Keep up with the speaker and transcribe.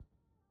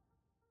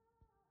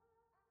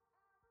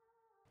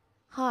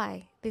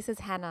Hi, this is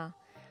Hannah.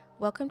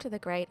 Welcome to the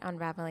Great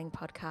Unravelling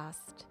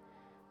podcast.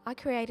 I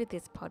created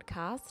this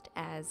podcast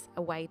as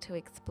a way to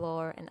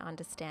explore and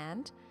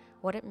understand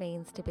what it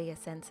means to be a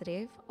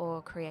sensitive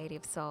or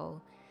creative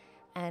soul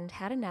and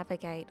how to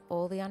navigate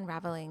all the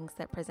unravelings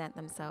that present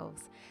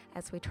themselves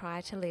as we try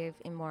to live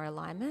in more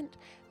alignment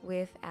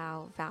with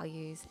our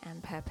values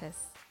and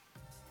purpose.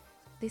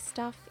 This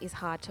stuff is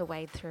hard to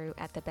wade through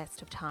at the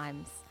best of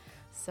times.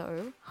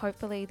 So,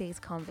 hopefully these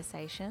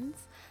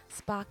conversations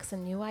spark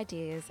some new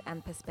ideas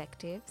and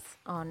perspectives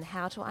on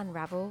how to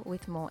unravel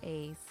with more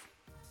ease.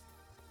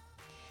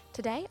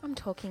 Today I'm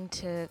talking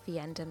to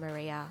Vienda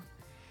Maria.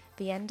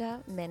 Vienda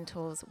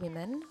mentors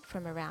women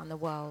from around the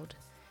world.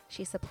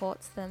 She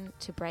supports them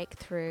to break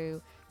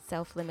through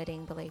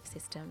self-limiting belief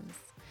systems,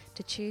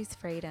 to choose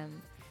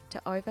freedom,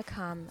 to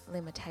overcome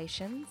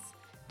limitations,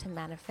 to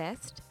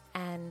manifest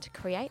and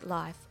create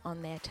life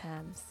on their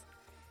terms.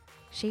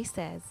 She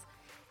says,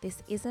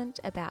 this isn't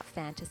about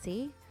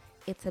fantasy,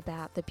 it's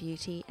about the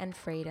beauty and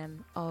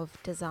freedom of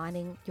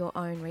designing your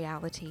own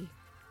reality.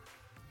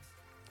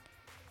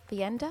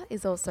 Vienda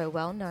is also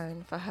well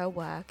known for her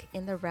work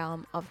in the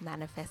realm of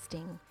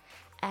manifesting,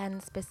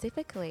 and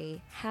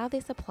specifically how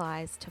this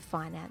applies to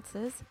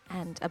finances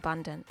and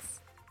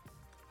abundance.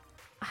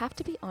 I have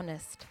to be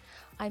honest,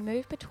 I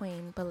move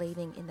between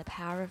believing in the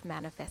power of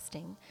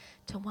manifesting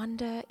to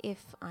wonder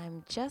if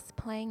I'm just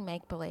playing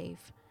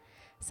make-believe.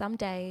 Some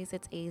days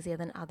it's easier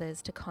than others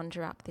to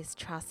conjure up this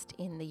trust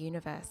in the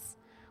universe,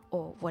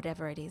 or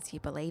whatever it is you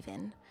believe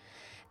in,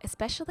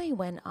 especially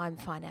when I'm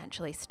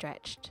financially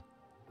stretched.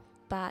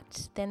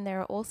 But then there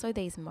are also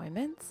these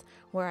moments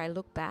where I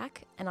look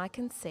back and I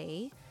can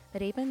see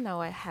that even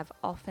though I have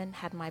often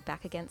had my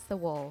back against the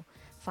wall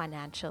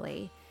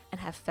financially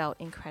and have felt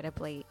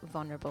incredibly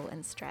vulnerable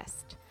and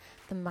stressed,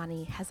 the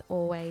money has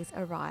always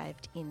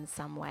arrived in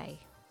some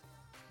way.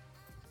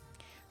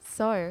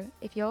 So,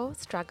 if you're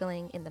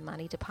struggling in the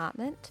money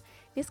department,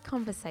 this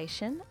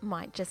conversation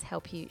might just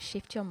help you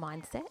shift your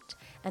mindset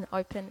and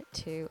open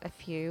to a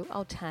few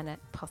alternate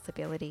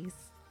possibilities.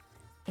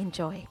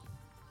 Enjoy.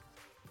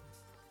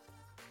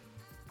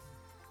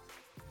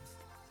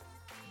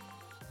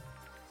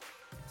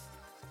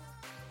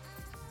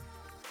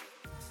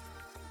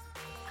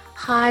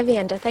 Hi,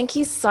 Vienda. Thank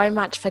you so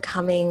much for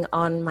coming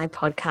on my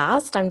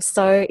podcast. I'm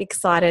so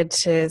excited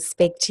to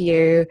speak to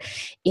you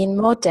in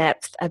more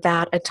depth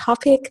about a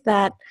topic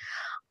that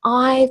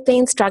I've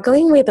been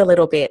struggling with a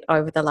little bit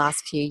over the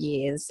last few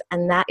years,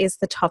 and that is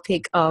the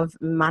topic of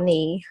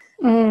money.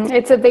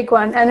 It's a big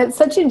one, and it's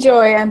such a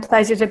joy and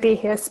pleasure to be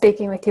here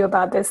speaking with you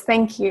about this.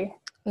 Thank you.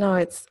 No,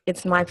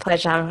 it's my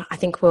pleasure. I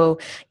think we'll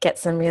get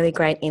some really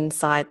great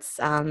insights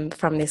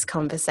from this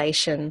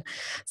conversation.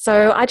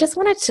 So I just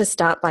wanted to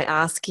start by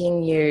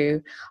asking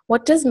you,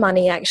 what does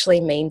money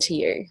actually mean to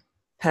you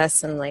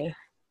personally?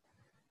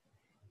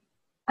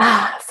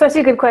 Such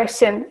a good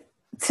question.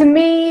 To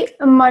me,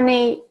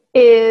 money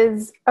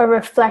is a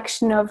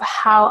reflection of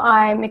how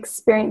I'm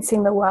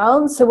experiencing the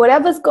world. So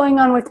whatever's going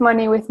on with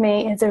money with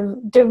me is a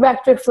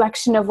direct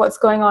reflection of what's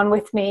going on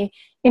with me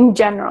in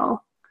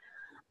general.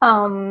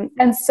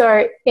 And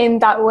so in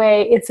that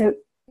way, it's an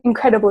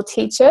incredible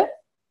teacher.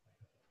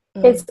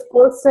 It's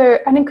also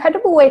an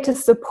incredible way to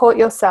support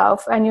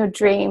yourself and your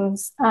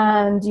dreams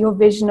and your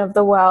vision of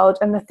the world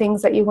and the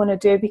things that you want to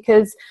do,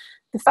 because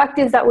the fact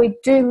is that we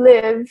do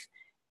live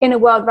in a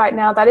world right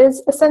now that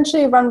is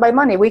essentially run by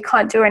money. We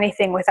can't do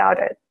anything without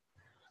it.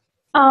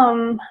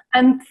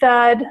 And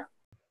third,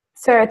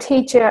 so a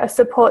teacher, a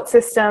support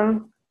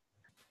system,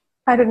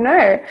 I don't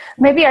know,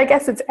 maybe I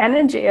guess it's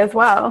energy as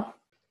well.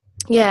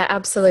 Yeah,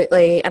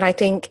 absolutely. And I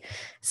think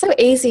it's so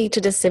easy to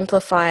just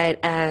simplify it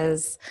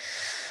as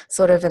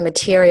sort of a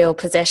material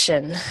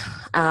possession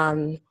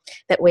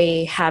that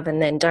we have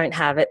and then don't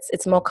have.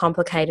 It's more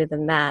complicated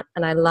than that.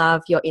 And I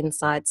love your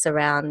insights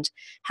around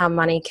how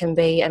money can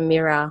be a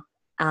mirror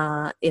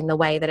in the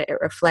way that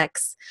it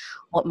reflects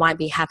what might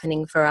be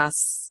happening for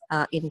us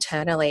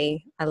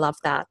internally. I love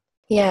that.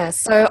 Yeah,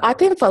 so I've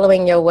been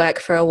following your work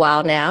for a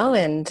while now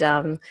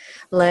and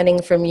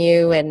learning from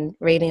you and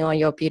reading all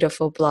your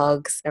beautiful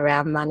blogs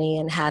around money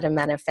and how to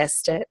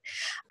manifest it.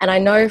 And I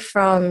know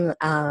from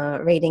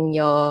reading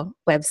your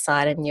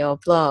website and your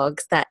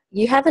blogs that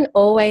you haven't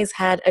always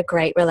had a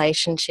great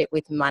relationship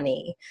with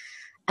money.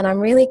 And I'm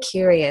really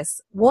curious,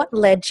 what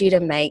led you to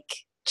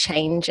make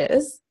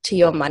changes to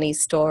your money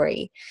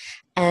story?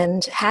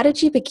 And how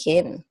did you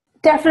begin?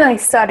 Definitely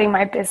starting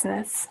my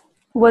business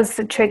was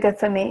the trigger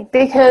for me,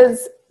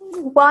 because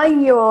while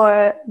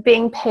you're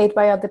being paid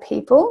by other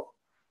people,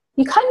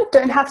 you kind of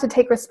don't have to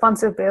take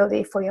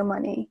responsibility for your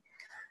money.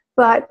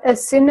 But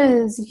as soon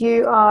as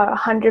you are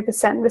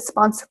 100%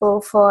 responsible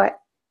for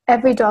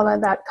every dollar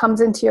that comes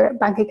into your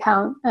bank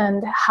account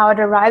and how it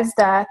arrives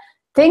there,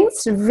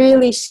 things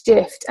really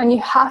shift, and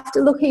you have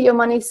to look at your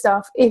money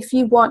stuff if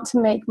you want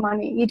to make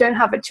money. You don't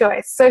have a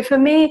choice. So for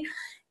me,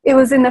 it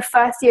was in the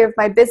first year of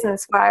my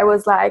business where I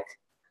was like,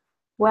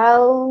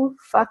 well,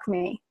 fuck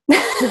me.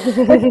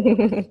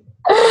 The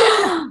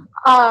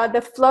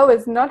flow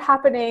is not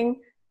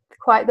happening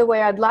quite the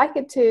way I'd like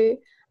it to.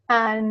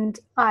 and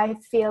I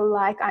feel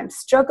like I'm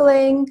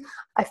struggling.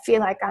 I feel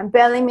like I'm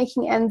barely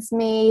making ends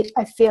meet.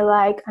 I feel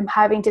like I'm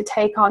having to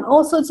take on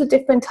all sorts of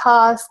different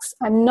tasks.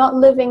 I'm not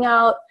living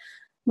out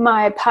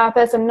my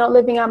purpose. I'm not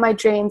living out my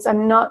dreams.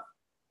 I'm not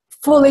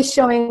fully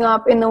showing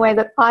up in the way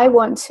that I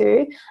want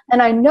to.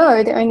 And I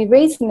know the only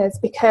reason is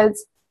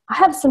because I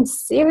have some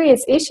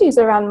serious issues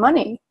around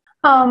money.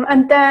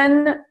 And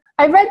then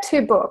I read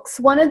 2 books.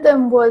 One of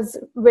them was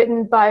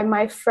written by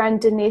my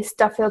friend Denise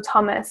Duffield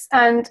Thomas.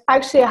 And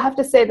actually, I have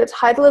to say the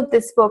title of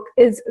this book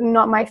is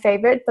not my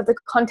favorite, but the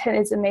content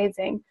is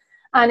amazing.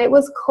 And it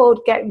was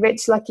called Get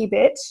Rich, Lucky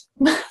Bitch.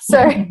 So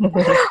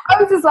I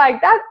was just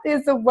like, that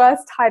is the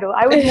worst title.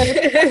 I would never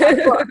pick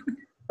that book.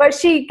 But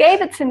she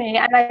gave it to me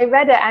and I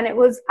read it, and it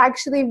was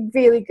actually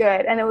really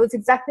good. And it was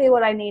exactly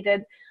what I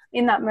needed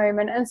in that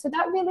moment. And so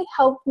that really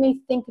helped me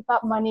think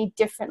about money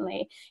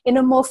differently in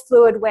a more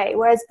fluid way.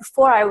 Whereas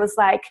before I was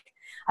like,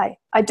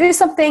 I do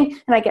something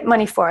and I get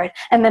money for it.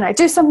 And then I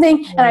do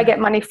something and I get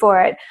money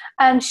for it.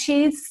 And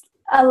she's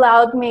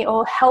allowed me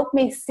or helped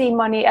me see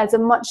money as a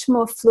much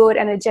more fluid,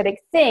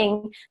 energetic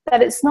thing,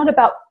 that it's not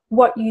about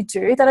what you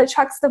do that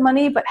attracts the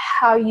money, but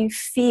how you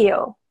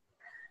feel.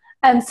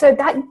 And so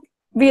that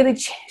really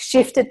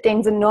shifted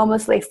things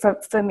enormously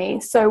for me.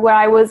 So where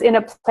I was in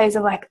a place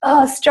of like,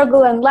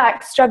 struggle and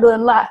lack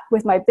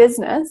with my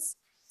business,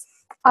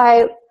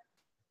 by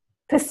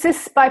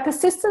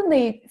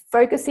persistently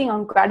focusing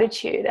on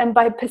gratitude and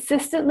by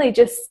persistently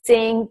just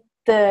seeing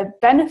the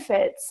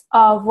benefits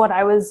of what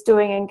I was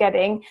doing and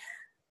getting,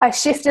 I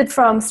shifted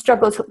from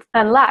struggle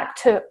and lack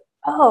to,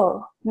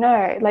 oh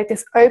no, like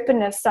this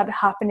openness started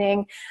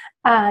happening.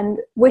 And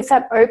with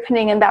that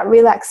opening and that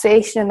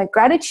relaxation and the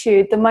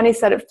gratitude, the money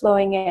started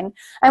flowing in.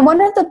 And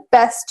one of the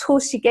best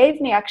tools she gave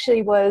me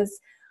actually was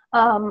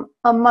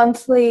a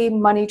monthly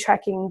money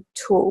tracking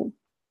tool.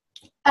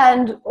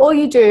 And all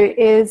you do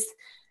is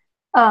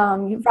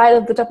you write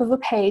at the top of a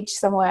page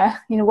somewhere,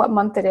 what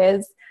month it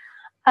is.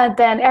 And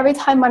then every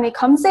time money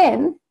comes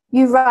in,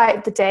 you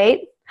write the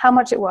date, how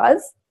much it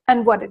was,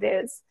 and what it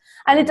is.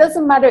 And it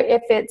doesn't matter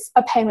if it's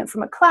a payment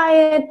from a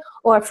client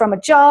or from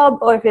a job,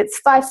 or if it's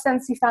 5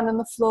 cents you found on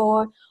the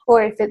floor,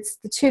 or if it's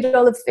the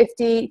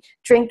 $2.50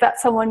 drink that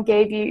someone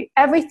gave you.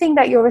 Everything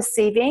that you're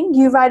receiving,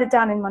 you write it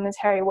down in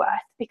monetary worth,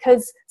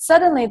 because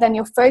suddenly then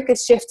your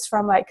focus shifts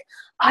from like,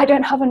 I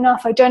don't have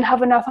enough.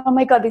 Oh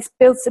my God, these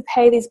bills to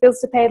pay,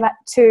 like,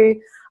 to,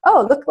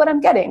 oh, look what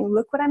I'm getting.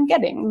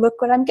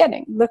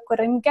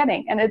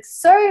 And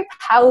it's so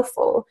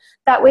powerful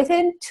that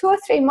within 2 or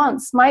 3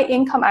 months, my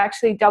income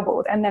actually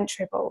doubled and then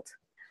tripled.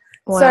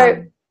 Wow.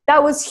 So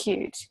that was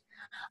huge.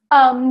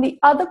 The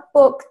other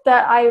book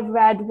that I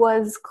read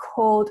was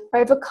called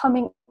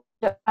Overcoming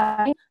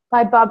by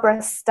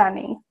Barbara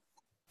Stanny.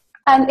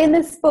 And in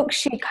this book,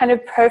 she kind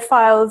of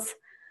profiles,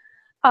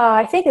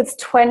 I think it's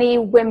 20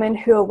 women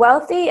who are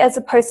wealthy as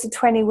opposed to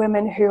 20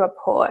 women who are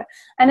poor.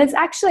 And it's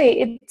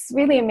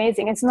really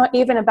amazing. It's not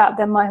even about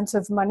the amount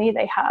of money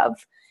they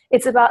have.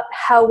 It's about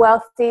how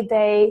wealthy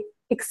they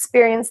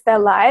experience their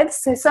lives.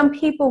 So some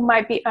people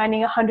might be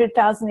earning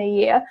 $100,000 a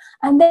year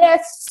and they're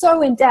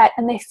so in debt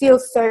and they feel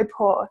so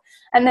poor.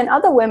 And then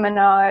other women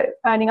are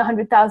earning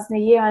 $100,000 a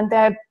year and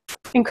they're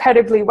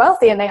incredibly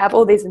wealthy and they have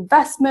all these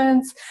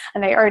investments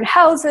and they own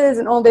houses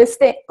and all these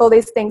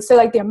things. So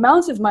like the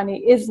amount of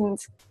money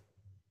isn't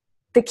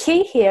the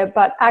key here,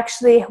 but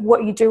actually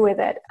what you do with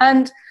it.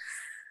 And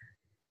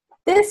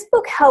this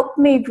book helped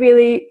me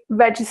really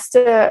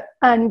register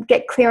and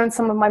get clear on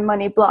some of my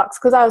money blocks,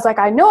 because I was like,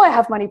 I know I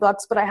have money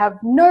blocks, but I have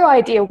no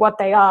idea what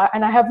they are,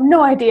 and I have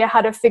no idea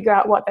how to figure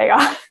out what they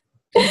are.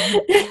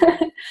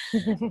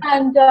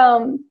 And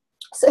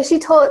so she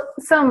taught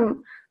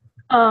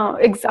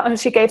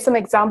she gave some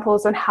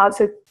examples on how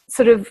to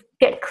sort of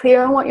get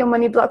clear on what your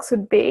money blocks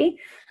would be.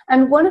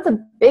 And one of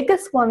the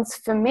biggest ones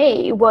for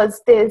me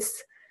was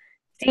this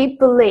deep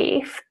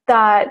belief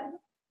that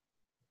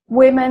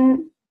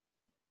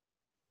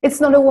it's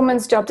not a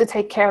woman's job to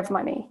take care of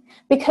money,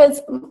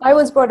 because I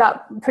was brought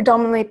up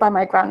predominantly by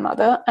my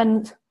grandmother,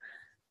 and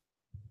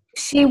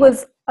she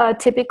was a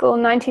typical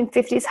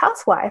 1950s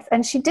housewife,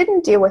 and she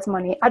didn't deal with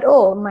money at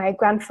all. My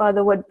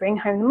grandfather would bring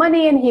home the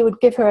money and he would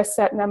give her a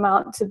certain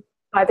amount to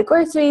buy the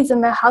groceries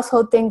and the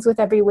household things with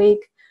every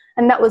week,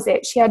 and that was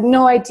it. She had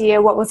no idea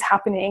what was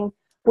happening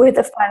with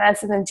the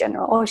finances in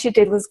general. All she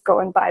did was go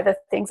and buy the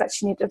things that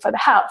she needed for the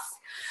house.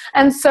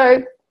 And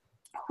so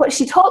what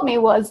she taught me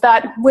was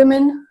that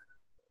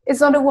it's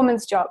not a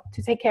woman's job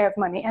to take care of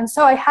money. And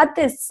so I had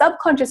this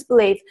subconscious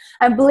belief,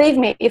 and believe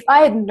me, if I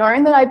had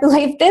known that I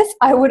believed this,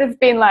 I would have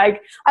been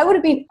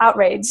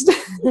outraged.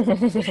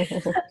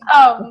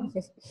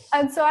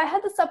 And so I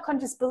had the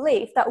subconscious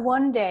belief that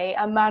one day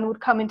a man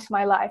would come into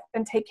my life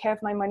and take care of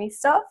my money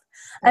stuff,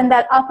 and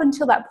that up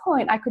until that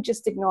point, I could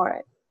just ignore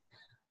it.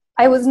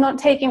 I was not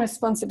taking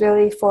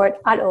responsibility for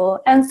it at all.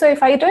 And so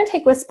if I don't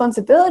take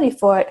responsibility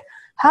for it,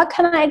 how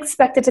can I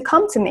expect it to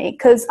come to me?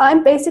 Because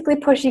I'm basically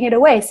pushing it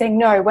away, saying,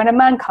 no, when a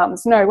man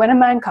comes, no, when a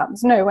man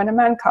comes, no, when a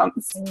man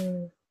comes.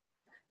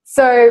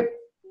 So,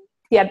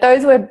 yeah,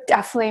 those were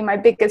definitely my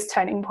biggest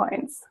turning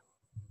points.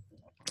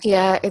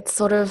 Yeah, it's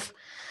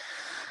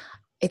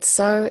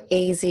so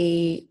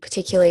easy,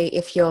 particularly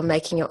if you're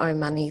making your own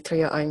money through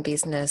your own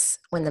business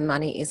when the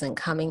money isn't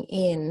coming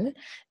in,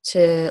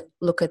 to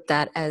look at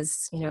that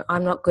as,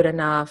 I'm not good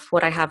enough.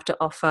 What I have to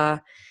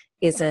offer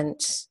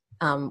isn't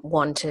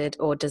wanted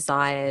or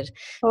desired,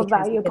 Or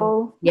because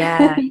valuable.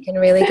 you can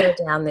really go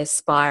down this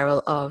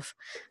spiral of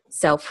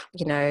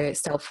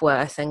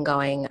self-worth and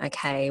going,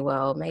 okay,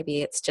 well,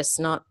 maybe it's just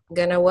not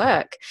going to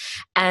work.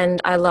 And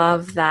I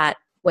love that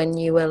when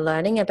you were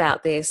learning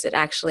about this, it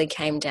actually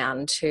came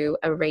down to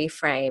a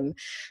reframe.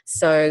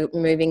 So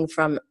moving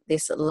from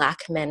this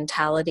lack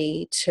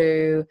mentality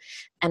to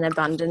an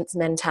abundance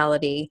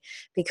mentality,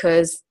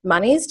 because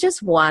money is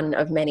just one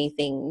of many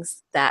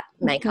things that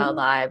make our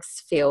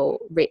lives feel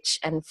rich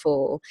and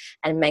full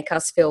and make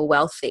us feel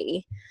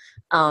wealthy.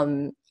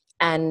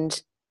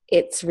 And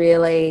it's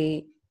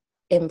really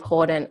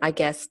important, I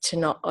guess, to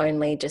not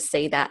only just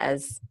see that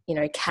as,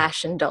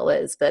 cash and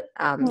dollars, but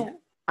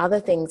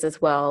other things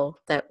as well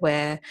that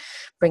we're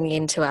bringing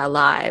into our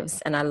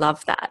lives. And I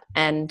love that.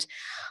 And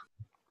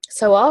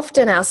so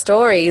often our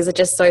stories are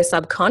just so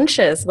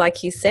subconscious.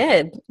 Like you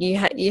said, you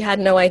had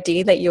no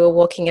idea that you were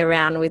walking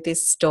around with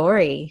this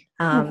story.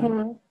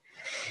 And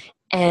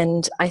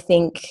I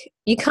think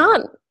you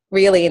can't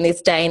really, in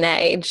this day and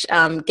age,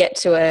 get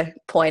to a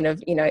point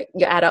of, your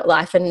adult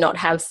life and not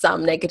have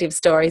some negative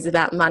stories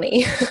about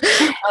money.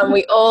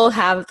 We all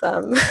have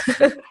them.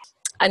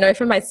 I know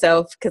for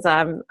myself, because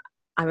I'm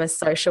a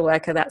social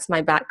worker, that's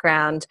my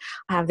background.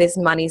 I have this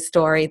money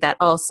story that,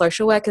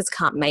 social workers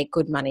can't make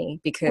good money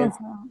because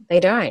they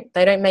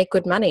don't make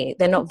good money.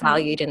 They're not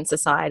valued in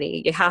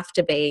society. You have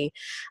to be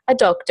a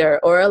doctor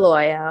or a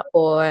lawyer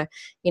or,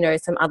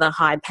 some other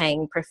high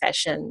paying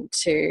profession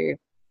to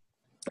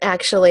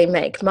actually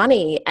make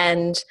money.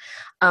 And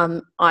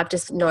I've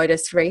just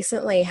noticed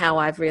recently how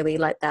I've really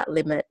let that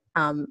limit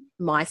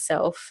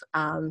myself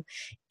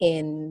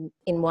in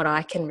what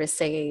I can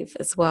receive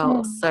as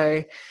well.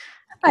 So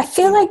I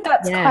feel like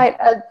that's quite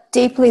a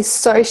deeply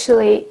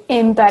socially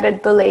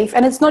embedded belief.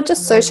 And it's not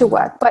just social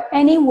work, but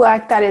any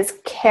work that is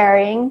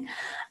caring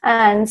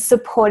and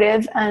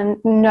supportive and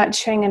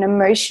nurturing and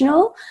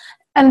emotional.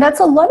 And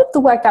that's a lot of the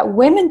work that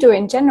women do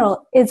in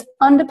general, is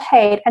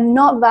underpaid and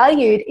not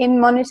valued in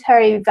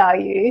monetary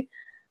value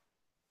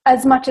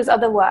as much as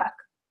other work.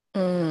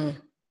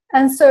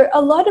 And so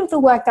a lot of the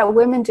work that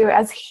women do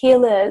as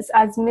healers,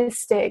 as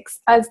mystics,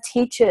 as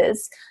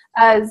teachers,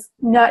 as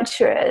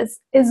nurturers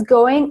is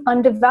going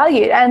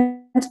undervalued.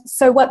 And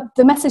so what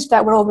the message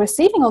that we're all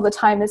receiving all the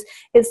time is,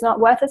 it's not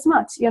worth as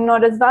much. You're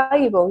not as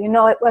valuable. You're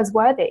not as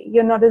worthy.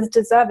 You're not as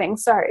deserving.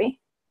 Sorry.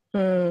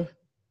 And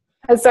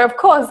so, of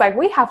course,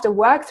 we have to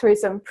work through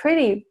some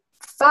pretty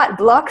fat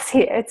blocks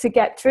here to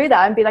get through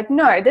that and be like,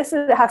 no, it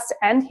has to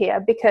end here,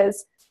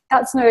 because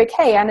that's not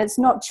okay. And it's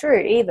not true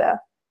either.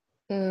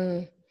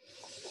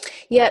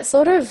 Yeah, it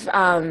sort of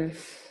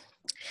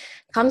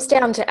comes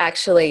down to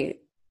actually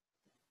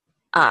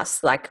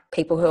us, like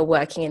people who are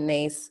working in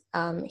these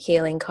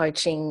healing,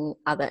 coaching,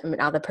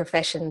 other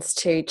professions,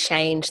 to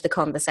change the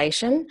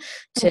conversation,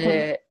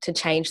 to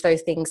change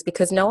those things,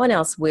 because no one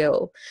else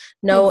will.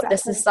 The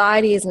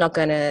society is not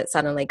going to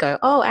suddenly go,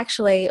 oh,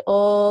 actually,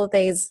 all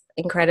these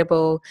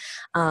incredible,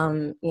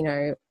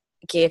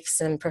 gifts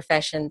and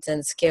professions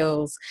and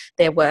skills,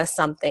 they're worth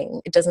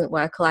something. It doesn't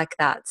work like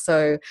that.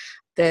 So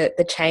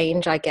the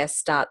change, I guess,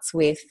 starts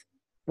with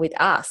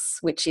us,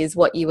 which is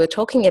what you were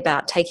talking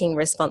about, taking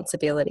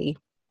responsibility,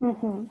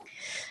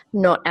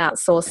 not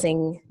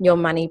outsourcing your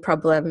money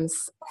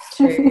problems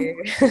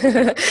to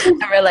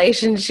a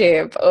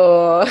relationship,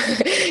 or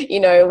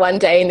one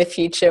day in the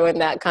future when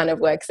that kind of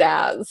works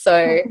out.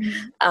 So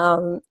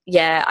I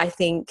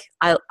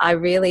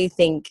really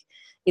think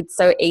it's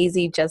so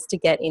easy just to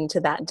get into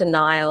that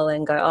denial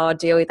and go, oh, I'll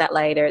deal with that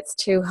later, it's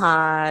too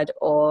hard,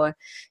 or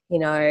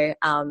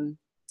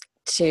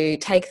to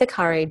take the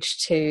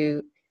courage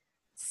to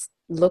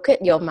look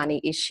at your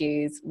money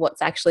issues,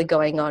 what's actually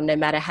going on, no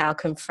matter how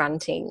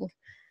confronting.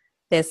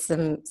 There's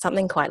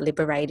something quite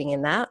liberating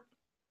in that.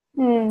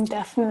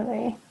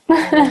 Definitely.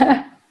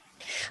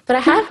 But I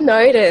have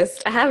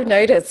noticed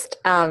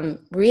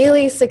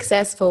really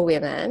successful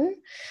women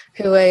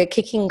who are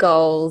kicking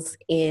goals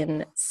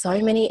in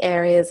so many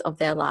areas of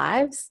their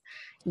lives,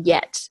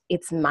 yet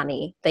it's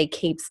money they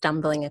keep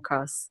stumbling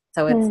across.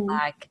 So it's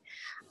like,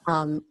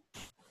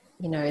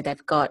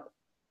 they've got,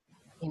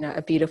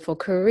 a beautiful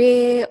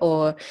career,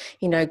 or,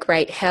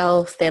 great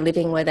health. They're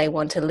living where they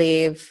want to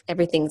live.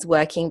 Everything's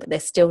working, but they're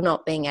still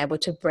not being able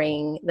to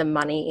bring the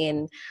money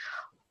in.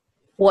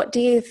 What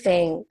do you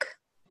think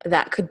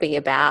that could be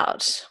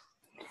about?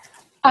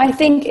 I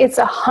think it's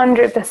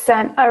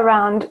 100%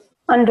 around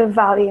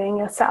undervaluing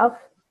yourself.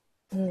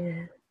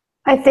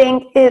 I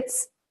think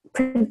it's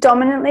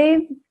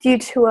predominantly due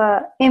to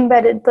a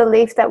embedded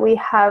belief that we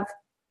have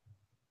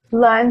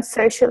learned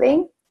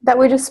socially, that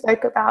we just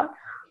spoke about,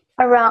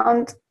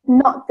 around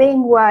not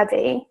being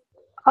worthy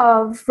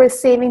of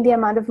receiving the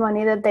amount of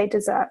money that they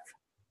deserve.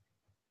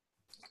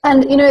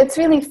 And, it's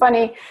really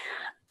funny.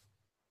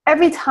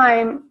 every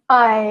time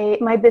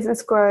my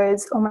business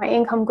grows or my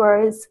income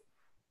grows,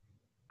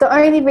 the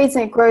only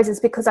reason it grows is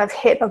because I've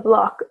hit a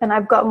block and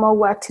I've got more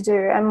work to do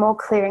and more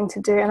clearing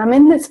to do. And I'm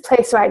in this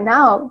place right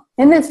now,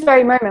 in this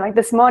very moment. Like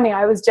this morning,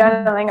 I was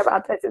journaling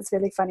about this. It's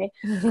really funny.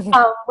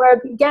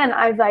 Where again,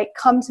 I've like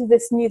come to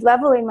this new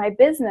level in my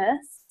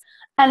business,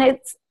 and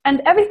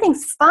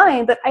everything's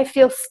fine, but I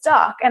feel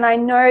stuck. And I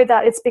know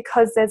that it's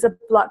because there's a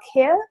block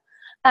here.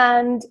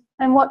 And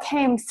what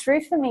came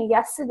through for me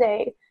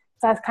yesterday,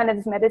 so I was kind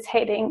of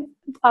meditating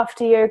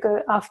after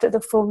yoga, after the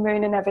full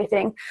moon and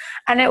everything.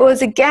 And it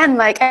was again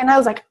like, and I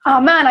was like, oh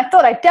man, I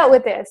thought I dealt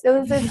with this. It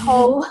was this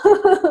whole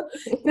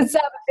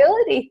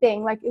deservability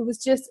thing. Like it was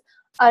just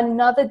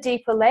another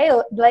deeper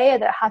layer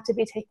that had to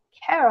be taken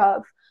care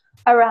of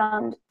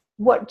around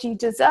what do you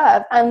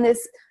deserve. And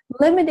this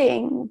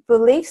limiting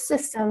belief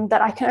system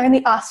that I can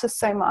only ask for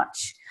so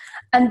much.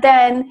 And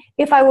then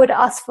if I would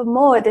ask for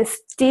more,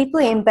 this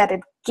deeply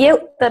embedded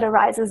guilt that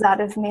arises out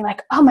of me,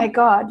 like, oh my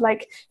God,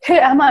 like, who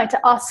am I to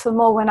ask for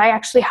more when I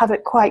actually have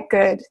it quite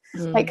good?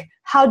 Like,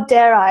 how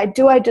dare I?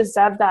 Do I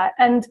deserve that?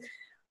 And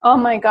oh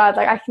my God,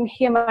 like I can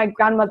hear my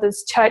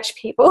grandmother's church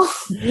people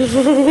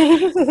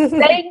saying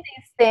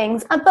these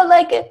things. But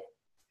like,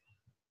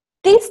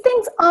 these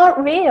things aren't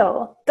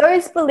real.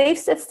 Those belief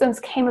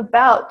systems came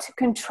about to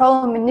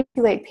control and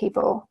manipulate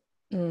people,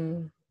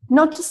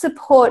 not to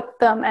support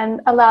them and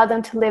allow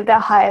them to live their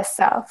higher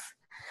self.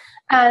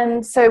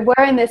 And so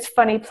we're in this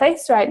funny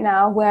place right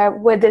now where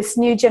we're this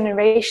new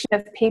generation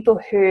of people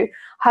who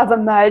have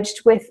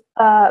emerged with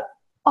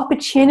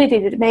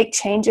opportunity to make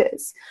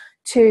changes,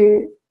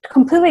 to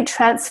completely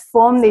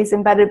transform these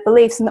embedded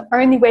beliefs. And the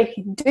only way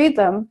you can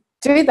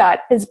do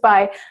that is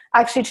by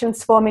actually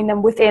transforming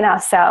them within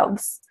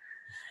ourselves.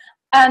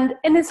 And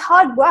in this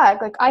hard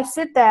work, like I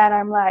sit there and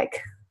I'm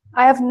like,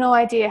 I have no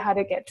idea how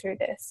to get through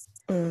this.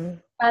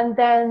 And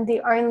then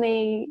the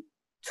only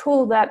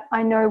tool that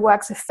I know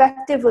works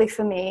effectively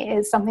for me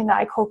is something that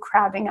I call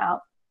crowding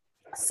out.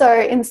 So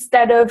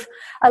instead of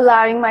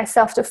allowing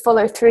myself to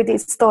follow through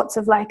these thoughts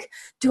of like,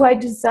 do I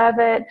deserve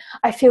it?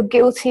 I feel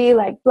guilty,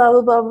 like blah,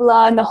 blah, blah,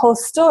 blah, and the whole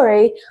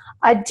story,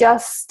 I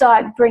just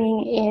start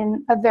bringing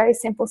in a very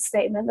simple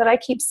statement that I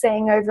keep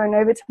saying over and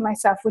over to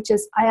myself, which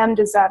is, I am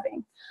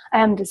deserving. I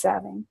am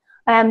deserving.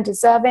 I am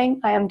deserving,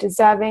 I am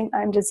deserving,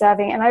 I am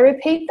deserving. And I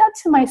repeat that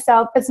to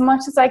myself as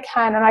much as I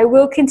can. And I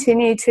will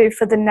continue to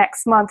for the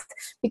next month,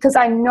 because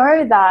I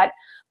know that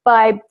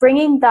by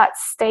bringing that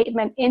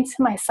statement into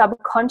my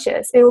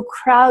subconscious, it will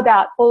crowd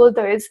out all of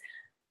those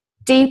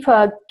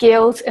deeper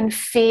guilt and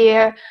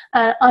fear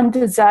and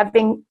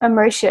undeserving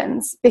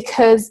emotions,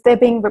 because they're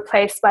being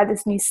replaced by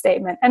this new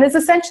statement. And it's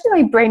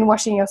essentially like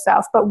brainwashing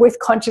yourself, but with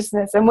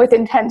consciousness and with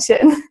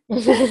intention.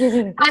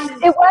 And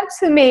it works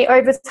for me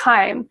over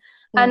time.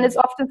 And it's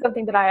often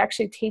something that I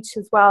actually teach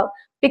as well,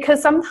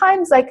 because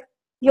sometimes like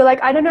you're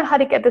like, I don't know how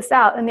to get this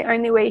out. And the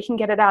only way you can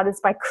get it out is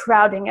by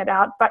crowding it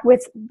out, but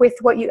with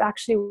what you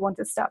actually want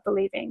to start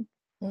believing.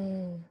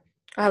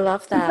 I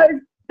love that. So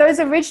those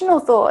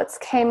original thoughts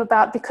came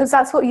about because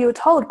that's what you were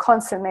told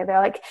constantly. They're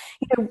like,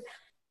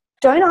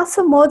 don't ask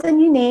for more than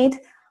you need.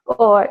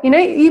 Or, you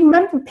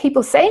remember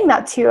people saying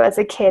that to you as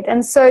a kid.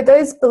 And so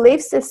those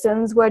belief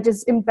systems were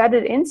just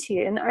embedded into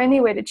you. And the only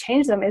way to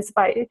change them is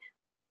by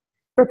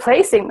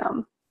replacing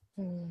them.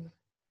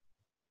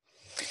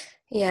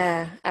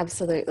 Yeah,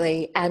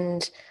 absolutely.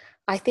 And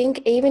I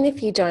think even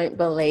if you don't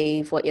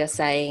believe what you're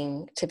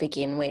saying to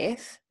begin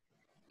with,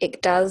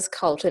 it does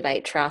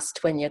cultivate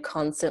trust when you're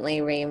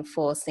constantly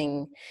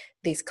reinforcing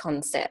this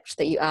concept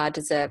that you are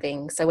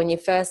deserving. So when you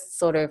first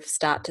sort of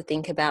start to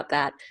think about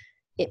that,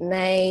 it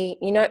may,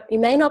 you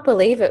may not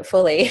believe it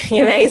fully.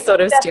 You may sort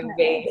of still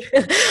be,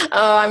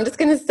 oh, I'm just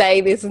going to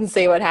say this and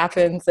see what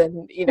happens.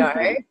 And,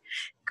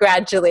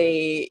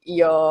 gradually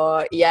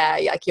you're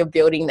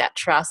building that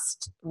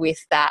trust with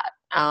that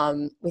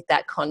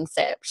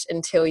concept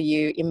until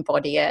you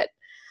embody it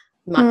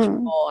much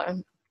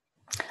more.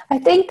 I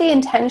think the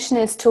intention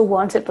is to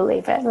want to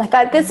believe it. Like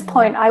at this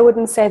point, I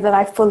wouldn't say that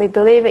I fully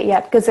believe it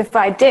yet, because if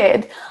I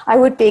did, I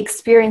would be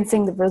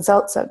experiencing the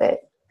results of it.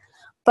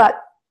 But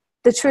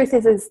the truth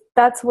is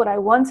that's what I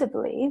want to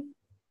believe.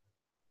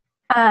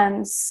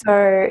 And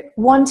so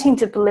wanting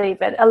to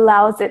believe it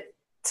allows it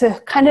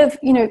to kind of,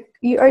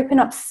 you open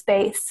up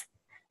space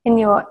in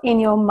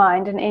your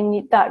mind and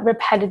in that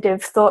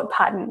repetitive thought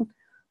pattern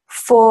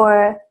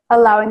for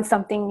allowing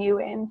something new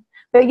in.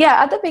 But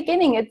yeah, at the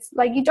beginning, it's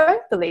like you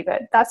don't believe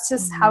it. That's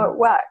just how it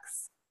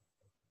works.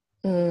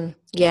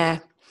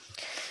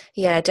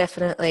 Yeah,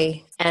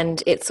 definitely.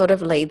 And it sort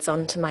of leads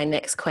on to my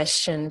next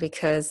question,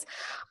 because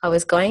I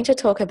was going to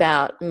talk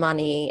about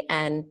money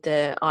and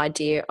the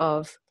idea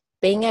of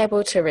being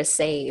able to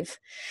receive.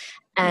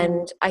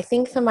 And I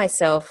think for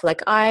myself,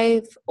 like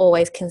I've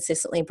always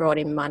consistently brought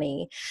in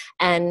money,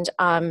 and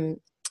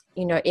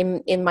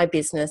in my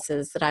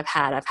businesses that I've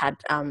had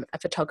a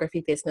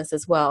photography business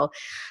as well.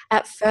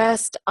 At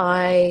first,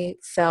 I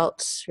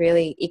felt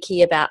really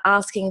icky about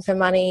asking for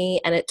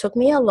money, and it took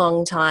me a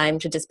long time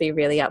to just be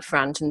really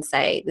upfront and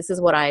say, this is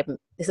what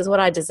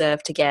I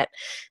deserve to get.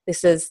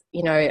 This is,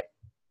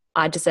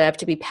 I deserve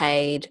to be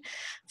paid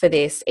for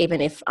this,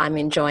 even if I'm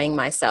enjoying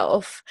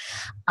myself.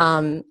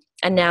 And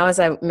now as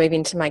I move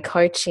into my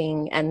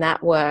coaching and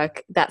that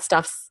work, that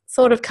stuff's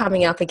sort of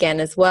coming up again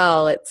as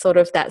well. It's sort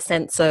of that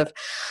sense of,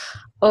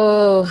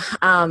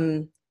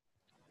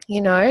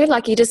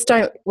 like you just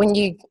don't, when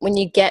you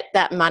get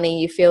that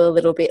money, you feel a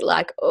little bit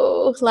like,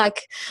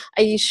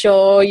 are you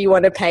sure you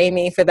want to pay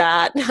me for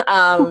that?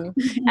 Am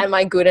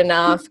I good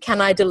enough?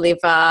 Can I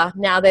deliver?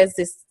 Now there's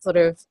this sort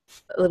of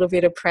a little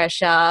bit of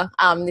pressure,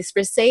 this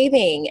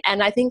receiving.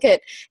 And I think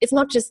it's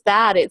not just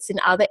that, it's in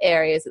other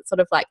areas. It's sort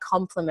of like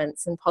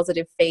compliments and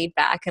positive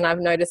feedback. And I've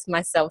noticed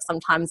myself,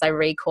 sometimes I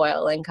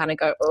recoil and kind of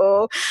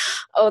go,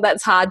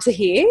 that's hard to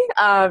hear,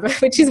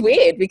 which is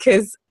weird,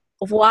 because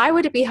why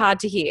would it be hard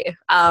to hear?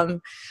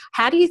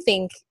 How do you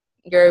think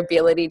your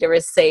ability to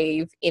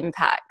receive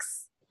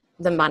impacts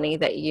the money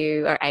that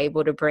you are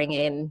able to bring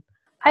in?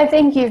 I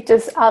think you've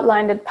just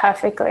outlined it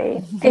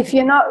perfectly. If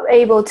you're not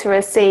able to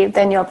receive,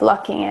 then you're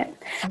blocking it.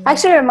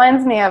 Actually, it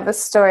reminds me of a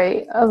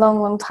story a long,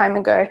 long time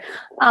ago.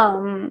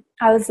 I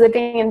was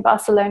living in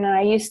Barcelona, and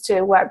I used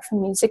to work for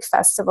music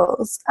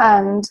festivals,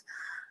 and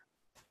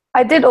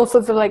I did all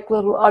sorts of like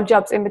little odd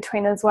jobs in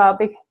between as well,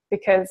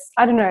 because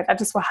I don't know,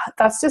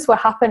 that's just what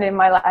happened in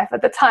my life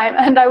at the time.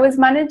 And I was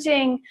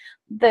managing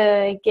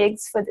the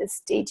gigs for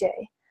this DJ,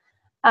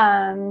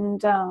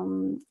 and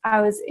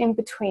I was in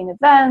between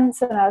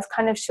events, and I was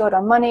kind of short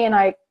on money, and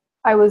I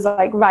was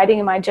like writing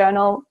in my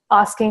journal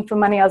asking for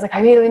money. I was like,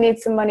 I really need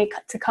some money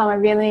to come. I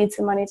really need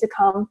some money to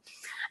come.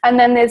 And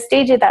then this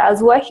DJ that I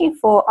was working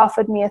for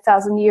offered me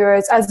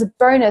 €1,000 as a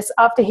bonus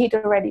after he'd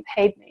already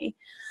paid me.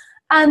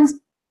 And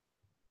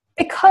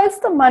because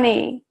the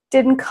money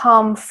didn't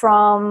come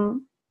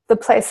from the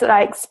place that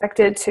I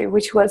expected to,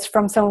 which was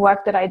from some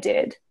work that I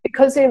did,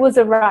 because it was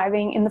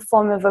arriving in the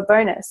form of a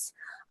bonus,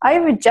 I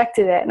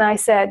rejected it, and I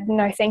said,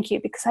 no, thank you,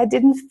 because I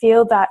didn't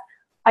feel that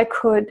I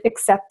could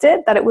accept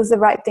it, that it was the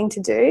right thing to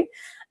do.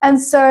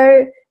 And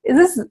so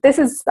this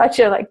is such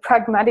a like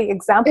pragmatic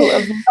example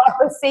of not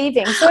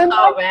receiving. So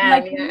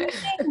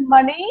using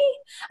money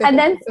and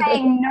then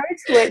saying no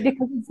to it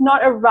because it's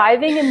not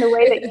arriving in the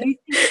way that you think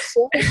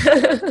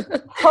it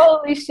should.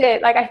 Holy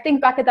shit. Like I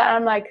think back at that and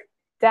I'm like,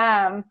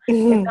 damn,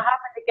 if that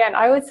happened again,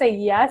 I would say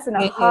yes in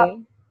a heart.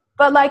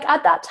 But like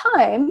at that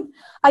time,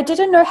 I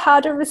didn't know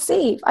how to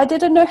receive. I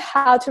didn't know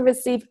how to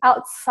receive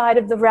outside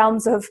of the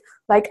realms of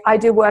like, I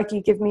do work,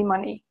 you give me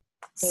money.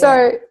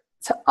 So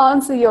to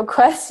answer your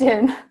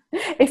question,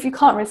 if you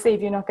can't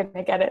receive, you're not going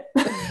to get it.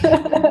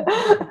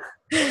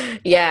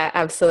 Yeah,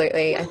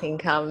 absolutely. I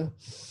think,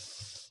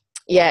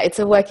 it's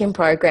a work in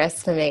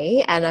progress for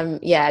me, and I'm,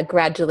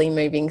 gradually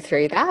moving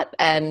through that.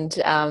 And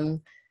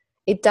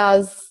it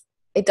does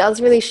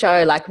really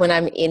show, like when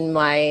I'm in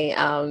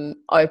my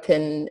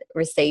open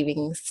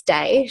receiving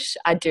state,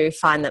 I do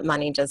find that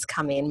money does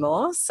come in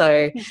more.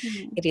 So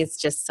it is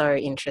just so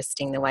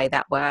interesting the way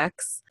that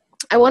works.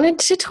 I wanted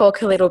to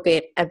talk a little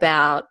bit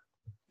about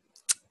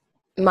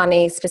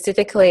money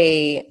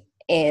specifically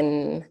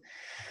in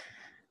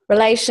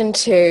relation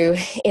to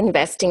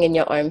investing in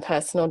your own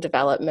personal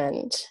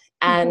development.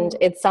 And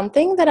it's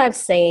something that I've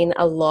seen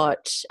a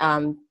lot,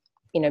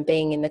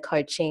 being in the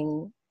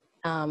coaching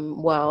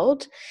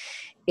world,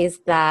 is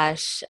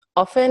that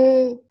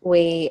often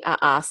we are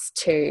asked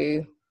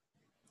to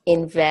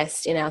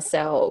invest in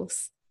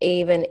ourselves,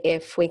 even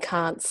if we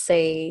can't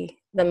see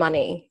the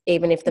money,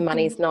 even if the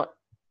money's not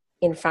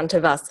in front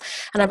of us.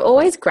 And I've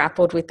always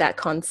grappled with that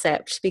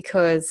concept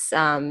because,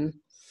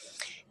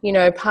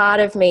 part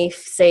of me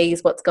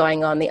sees what's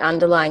going on. The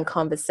underlying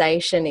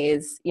conversation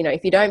is,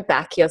 if you don't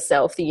back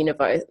yourself, the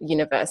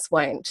universe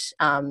won't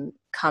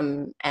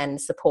come and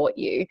support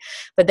you.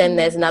 But then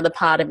there's another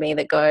part of me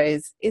that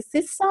goes, is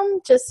this some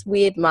just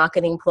weird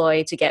marketing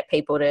ploy to get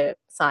people to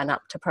sign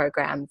up to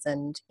programs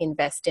and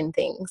invest in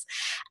things?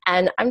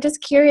 And I'm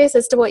just curious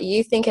as to what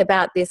you think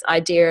about this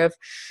idea of,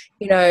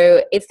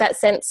 it's that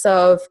sense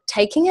of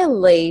taking a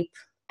leap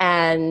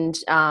and,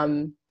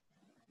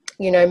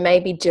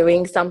 maybe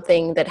doing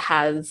something that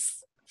has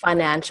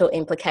financial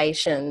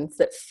implications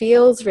that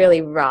feels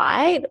really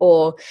right,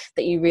 or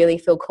that you really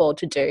feel called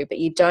to do, but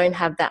you don't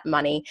have that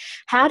money.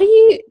 How do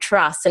you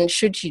trust, and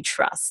should you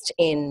trust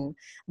in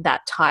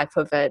that type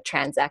of a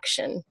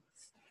transaction?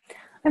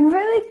 I'm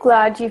really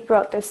glad you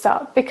brought this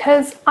up,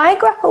 because I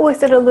grapple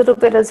with it a little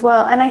bit as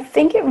well. And I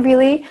think it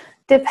really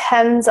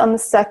depends on the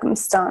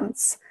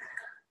circumstance.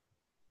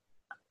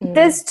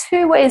 There's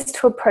two ways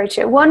to approach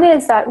it. One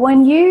is that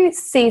when you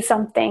see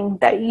something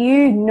that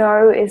you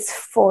know is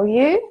for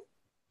you,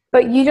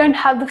 but you don't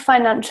have the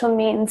financial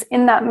means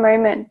in that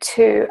moment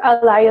to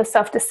allow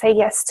yourself to say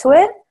yes to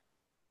it,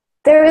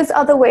 there is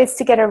other ways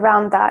to get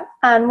around that.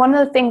 And one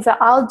of the things that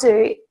I'll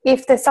do,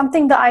 if there's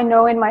something that I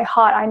know in my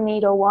heart I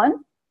need or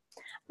want,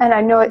 and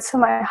I know it's for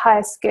my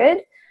highest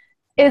good,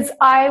 is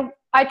I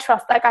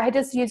trust. Like I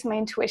just use my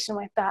intuition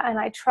with that, and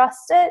I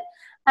trust it.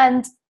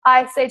 And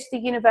I say to the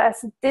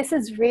universe, this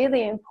is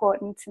really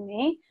important to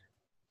me.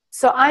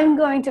 So I'm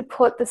going to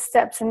put the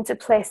steps into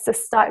place to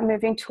start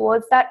moving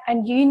towards that.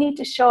 And you need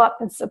to show up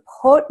and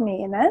support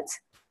me in it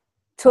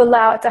to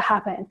allow it to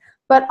happen.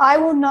 But I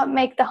will not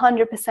make the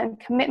 100%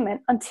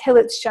 commitment until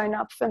it's shown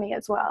up for me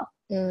as well.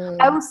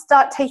 I will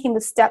start taking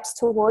the steps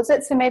towards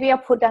it. So maybe I'll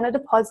put down a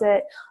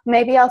deposit.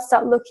 Maybe I'll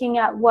start looking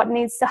at what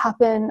needs to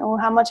happen or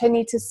how much I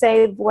need to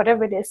save,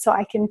 whatever it is, so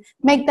I can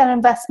make that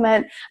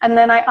investment. And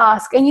then I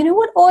ask. And you know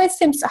what always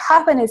seems to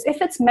happen is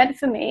if it's meant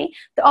for me,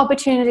 the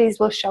opportunities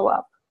will show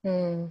up.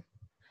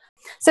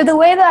 So the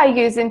way that I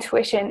use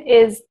intuition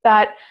is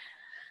that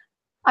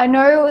I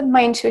know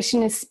my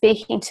intuition is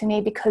speaking to me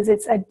because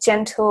it's a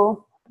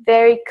gentle,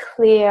 very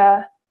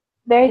clear,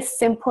 very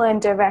simple and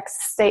direct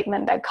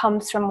statement that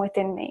comes from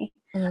within me.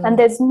 And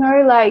there's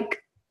no like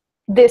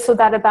this or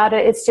that about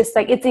it. It's just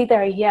like, it's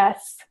either a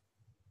yes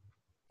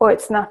or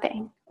it's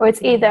nothing, or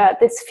it's either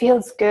this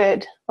feels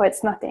good or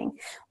it's nothing.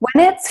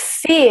 When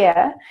it's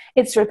fear,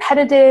 it's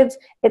repetitive,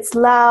 it's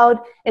loud,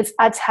 it's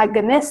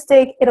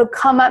antagonistic. It'll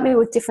come at me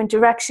with different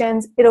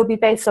directions. It'll be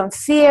based on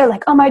fear,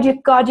 like, oh my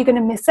God, you're going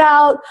to miss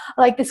out.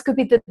 Like, this could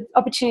be the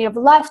opportunity of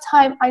a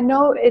lifetime. I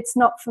know it's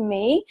not for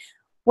me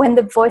when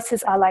the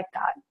voices are like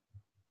that.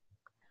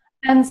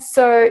 And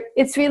so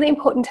it's really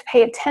important to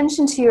pay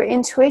attention to your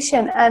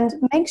intuition and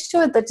make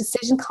sure the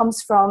decision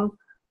comes from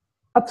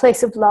a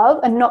place of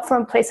love and not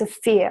from a place of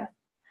fear.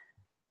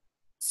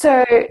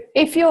 So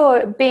if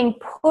you're being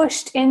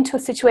pushed into a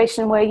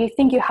situation where you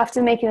think you have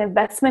to make an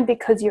investment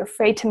because you're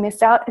afraid to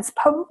miss out, it's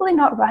probably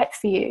not right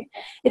for you.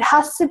 It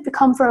has to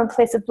come from a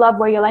place of love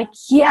where you're like,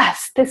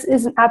 yes, this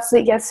is an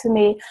absolute yes for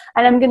me,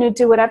 and I'm going to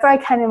do whatever I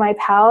can in my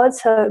power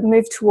to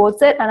move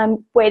towards it, and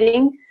I'm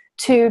waiting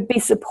to be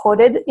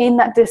supported in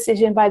that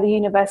decision by the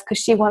universe because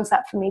she wants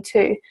that for me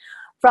too.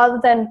 Rather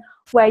than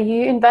where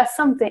you invest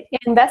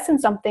in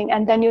something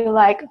and then you're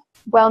like,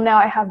 well, now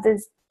I have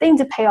this thing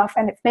to pay off,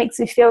 and it makes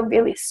you feel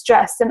really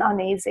stressed and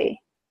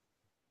uneasy.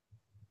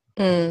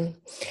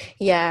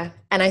 Yeah.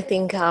 And I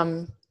think,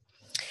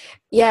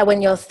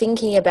 when you're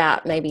thinking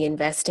about maybe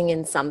investing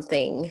in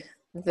something,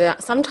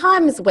 that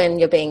sometimes when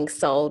you're being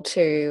sold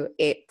to,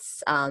 it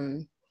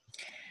can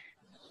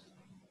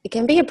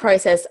be a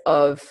process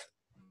of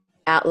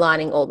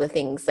outlining all the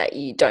things that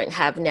you don't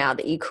have now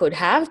that you could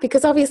have,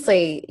 because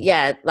obviously,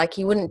 like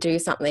you wouldn't do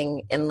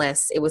something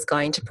unless it was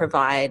going to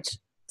provide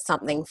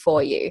something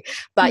for you,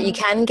 but you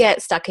can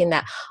get stuck in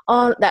that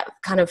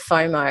kind of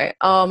FOMO.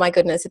 Oh my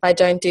goodness, if I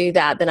don't do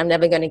that, then I'm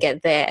never going to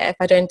get there. If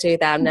I don't do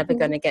that, I'm never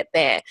going to get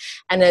there.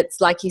 And it's,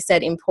 like you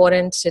said,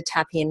 important to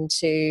tap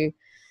into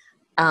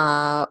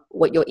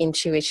what your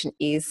intuition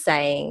is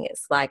saying.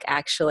 It's like,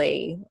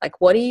 actually, like,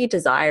 what are you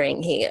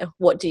desiring here?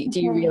 What do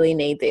you really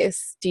need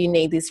this? Do you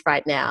need this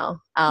right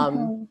now?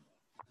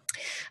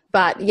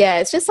 But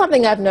it's just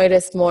something I've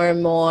noticed more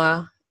and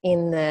more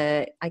in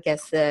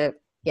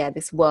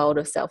this world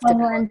of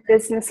self-development. Online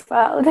business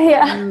world,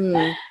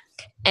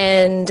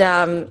 And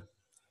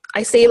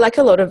I see like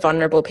a lot of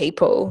vulnerable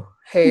people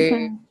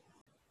who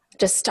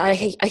I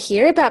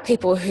hear about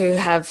people who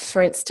have,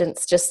 for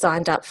instance, just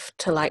signed up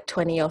to like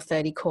 20 or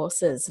 30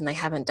 courses and they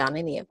haven't done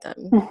any of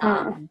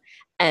them.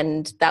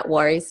 And that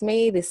worries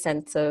me, this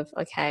sense of,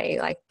 okay,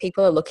 like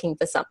people are looking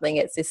for something.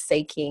 It's this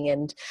seeking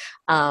and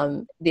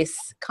this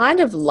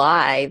kind of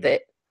lie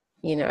that,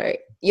 you know,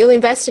 you'll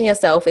invest in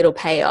yourself, it'll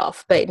pay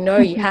off. But no,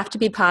 you have to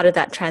be part of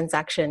that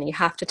transaction. You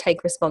have to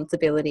take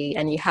responsibility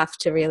and you have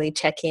to really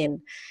check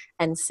in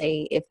and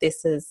see if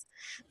this is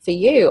for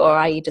you, or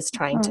are you just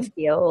trying to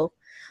feel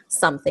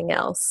something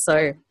else?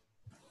 So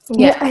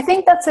yeah, I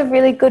think that's a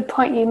really good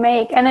point you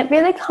make. And it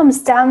really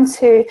comes down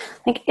to,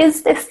 like,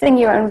 is this thing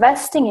you're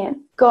investing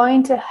in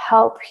going to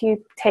help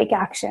you take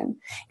action?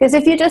 Because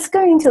if you're just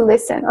going to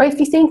listen, or if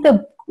you think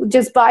that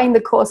just buying the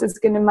course is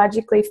going to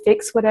magically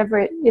fix whatever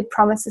it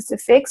promises to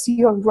fix,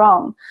 you're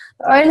wrong.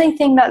 The only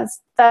thing that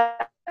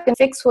can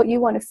fix what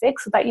you want to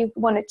fix, or that you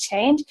want to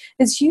change,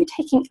 is you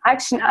taking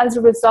action as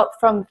a result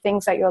from the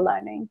things that you're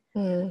learning.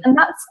 And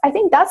I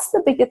think that's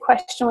the bigger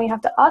question we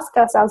have to ask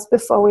ourselves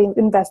before we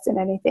invest in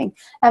anything.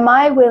 Am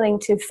I willing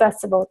to,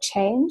 first of all,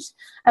 change?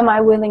 Am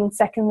I willing,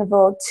 second of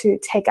all, to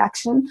take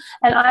action?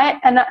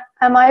 And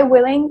am I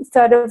willing,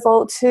 third of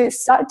all, to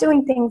start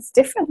doing things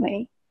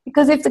differently?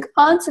 Because if the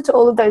answer to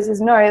all of those is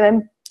no,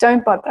 then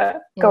don't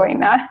bother going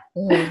there.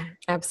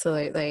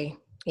 Absolutely.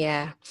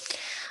 Yeah.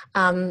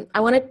 I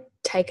want to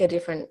take a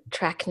different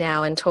track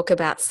now and talk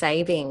about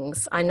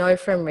savings. I know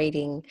from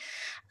reading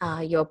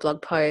your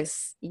blog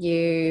posts,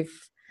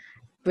 you've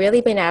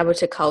really been able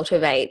to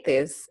cultivate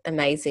this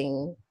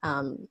amazing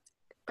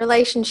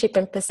relationship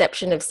and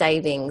perception of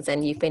savings,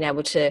 and you've been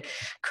able to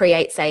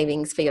create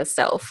savings for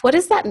yourself. What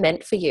has that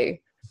meant for you?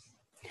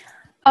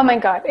 Oh my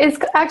God, it's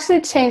actually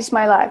changed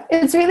my life.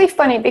 It's really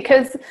funny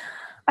because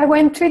I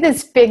went through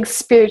this big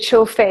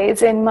spiritual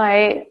phase in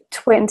my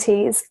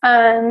 20s,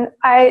 and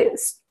I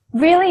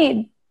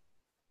really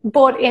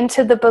bought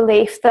into the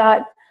belief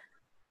that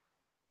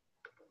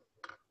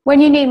when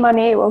you need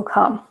money, it will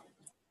come.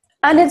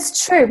 And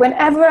it's true.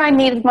 Whenever I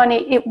needed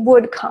money, it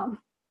would come.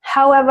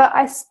 However,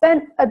 I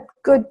spent a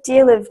good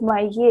deal of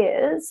my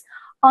years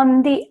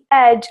on the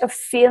edge of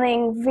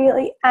feeling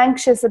really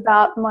anxious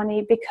about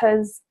money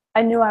because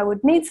I knew I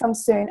would need some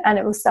soon and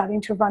it was starting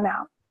to run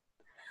out.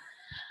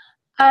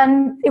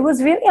 And it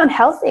was really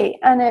unhealthy,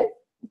 and it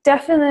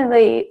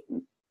definitely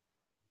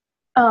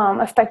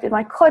affected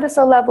my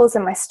cortisol levels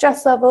and my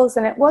stress levels,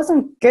 and it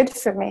wasn't good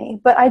for me.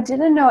 But I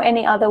didn't know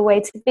any other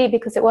way to be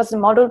because it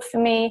wasn't modeled for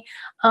me.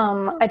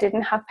 I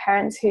didn't have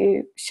parents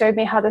who showed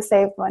me how to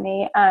save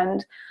money,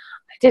 and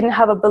I didn't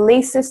have a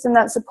belief system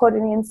that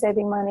supported me in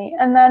saving money.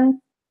 And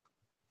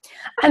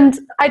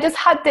I just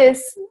had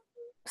this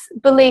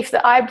belief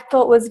that I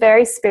thought was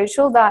very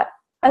spiritual, that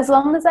as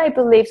long as I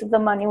believed that the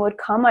money would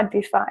come, I'd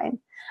be fine.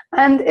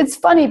 And it's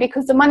funny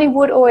because the money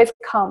would always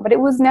come, but it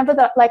was never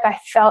that like I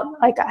felt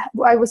like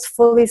I was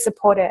fully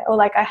supported or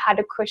like I had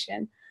a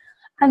cushion.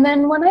 And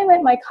then when I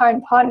met my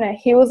current partner,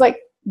 he was like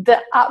the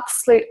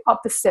absolute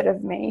opposite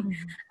of me.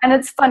 Mm-hmm. And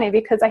it's funny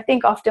because I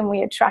think often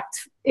we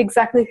attract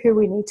exactly who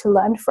we need to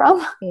learn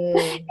from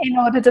in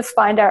order to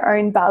find our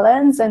own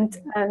balance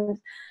and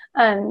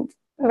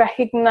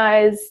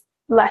recognize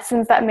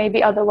lessons that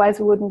maybe otherwise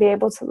we wouldn't be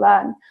able to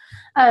learn.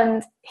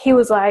 And he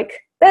was like,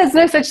 there's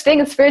no such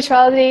thing as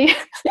spirituality.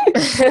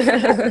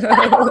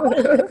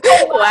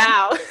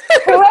 Wow.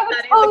 Whoever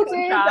told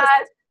you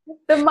that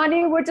the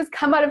money would just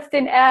come out of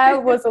thin air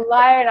was a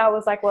liar. And I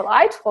was like, well,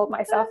 I told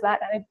myself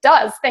that, and it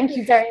does. Thank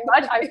you very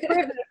much. I've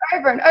proven it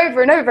over and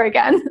over and over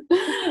again.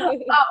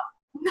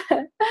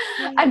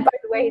 And by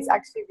the way, he's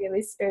actually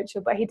really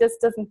spiritual, but he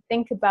just doesn't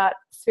think about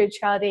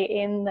spirituality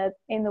in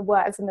the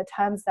words and the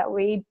terms that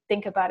we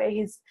think about it.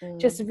 He's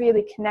just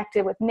really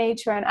connected with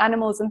nature and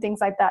animals and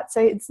things like that.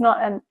 So it's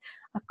not a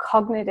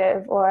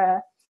cognitive or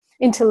a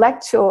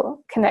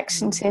intellectual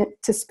connection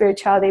to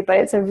spirituality, but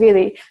it's a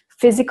really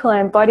physical and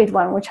embodied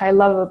one, which I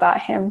love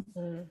about him.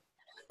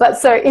 But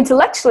so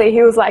intellectually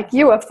he was like,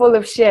 you are full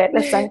of shit,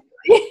 essentially.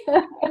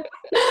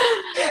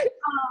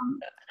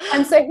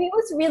 And so he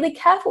was really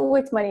careful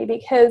with money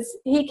because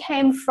he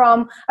came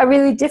from a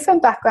really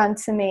different background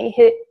to me.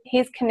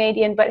 He's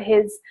Canadian, but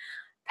his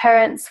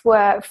parents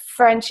were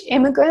French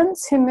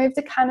immigrants who moved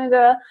to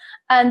Canada,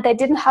 and they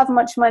didn't have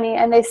much money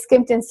and they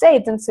skimped and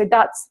saved. And so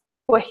that's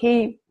what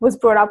he was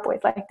brought up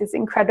with, like this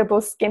incredible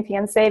skimping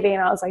and saving.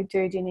 And I was like,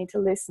 dude, you need to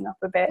loosen up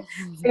a bit.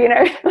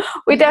 So,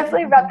 we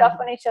definitely rubbed up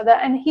on each other.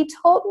 And he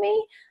taught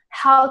me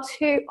how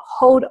to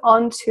hold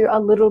on to a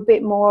little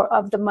bit more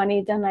of the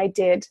money than I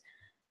did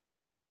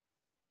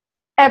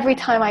every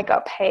time I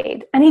got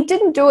paid. And he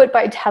didn't do it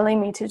by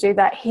telling me to do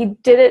that. He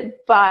did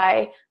it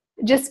by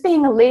just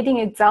being a leading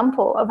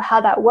example of how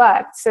that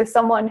worked. So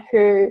someone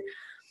who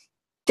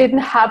didn't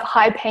have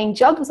high-paying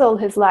jobs all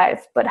his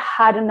life, but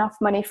had enough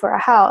money for a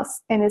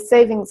house in his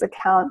savings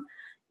account,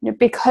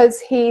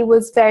 because he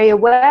was very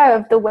aware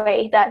of the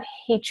way that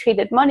he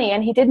treated money,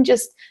 and he didn't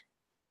just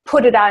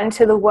put it out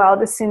into the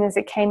world as soon as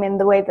it came in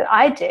the way that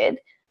I did.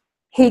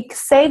 He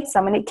saved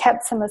some and he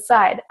kept some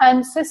aside.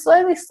 And so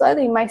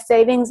slowly, my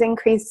savings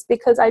increased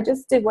because I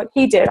just did what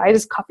he did. I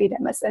just copied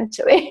him,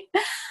 essentially.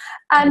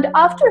 And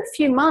after a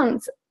few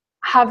months,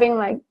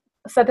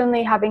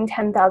 suddenly having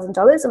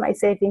 $10,000 in my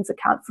savings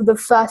account for the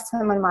first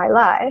time in my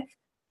life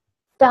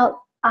felt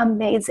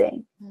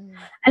amazing.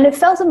 And it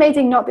felt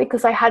amazing not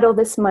because I had all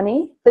this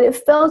money, but it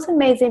felt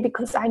amazing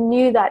because I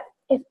knew that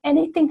if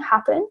anything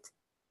happened,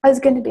 I was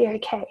going to be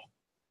okay.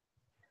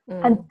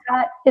 And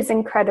that is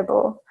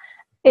incredible.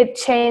 It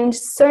changed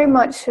so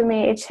much for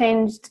me. It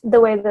changed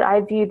the way that I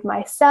viewed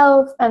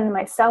myself and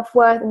my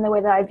self-worth, and the way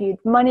that I viewed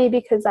money,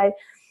 because I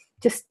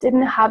just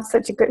didn't have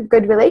such a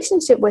good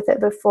relationship with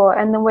it before,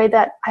 and the way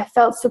that I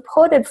felt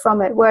supported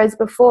from it. Whereas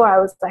before I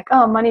was like,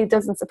 oh, money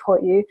doesn't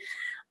support you.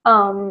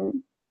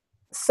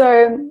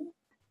 So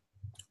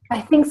I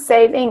think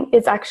saving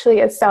is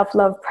actually a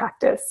self-love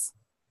practice.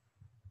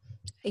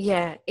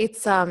 Yeah,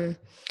 it's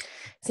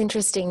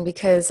interesting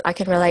because I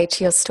can relate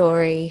to your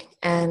story,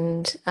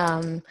 and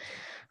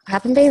I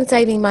haven't been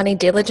saving money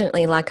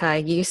diligently like I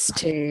used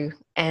to,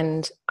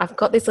 and I've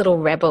got this little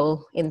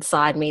rebel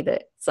inside me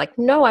that's like,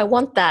 no, I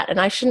want that, and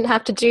I shouldn't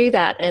have to do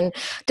that, and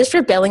just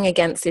rebelling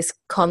against this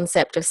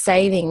concept of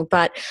saving.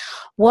 But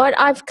what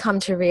I've come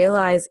to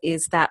realize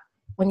is that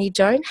when you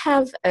don't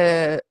have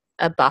a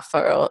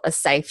buffer or a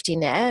safety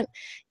net,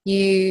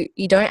 you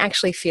don't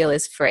actually feel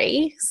as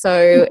free.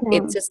 So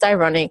it's just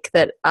ironic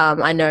that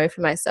I know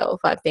for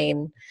myself, I've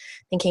been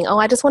thinking, oh,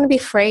 I just want to be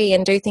free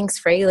and do things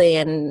freely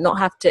and not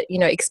have to,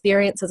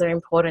 experiences are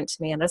important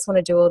to me and I just want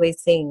to do all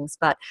these things.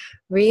 But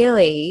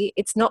really,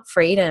 it's not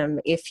freedom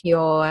if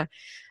you're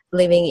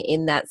living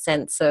in that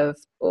sense of,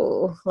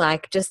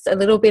 just a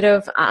little bit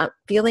of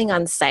feeling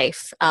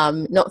unsafe,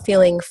 not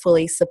feeling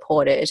fully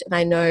supported. And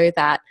I know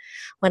that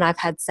when I've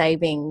had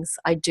savings,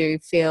 I do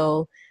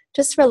feel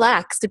just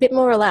relaxed, a bit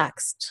more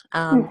relaxed,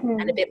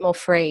 and a bit more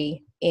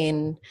free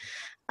in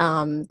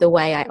the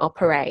way I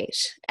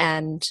operate.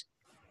 And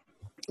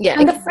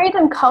the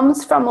freedom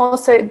comes from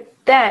also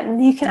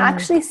then you can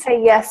actually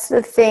say yes to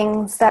the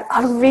things that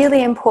are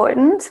really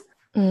important,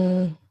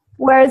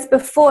 whereas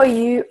before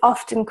you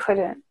often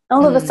couldn't.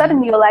 All of a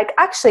sudden you're like,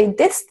 actually,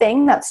 this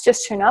thing that's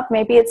just shown up,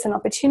 maybe it's an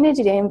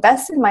opportunity to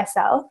invest in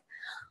myself.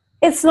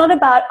 it's not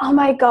about, oh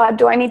my God,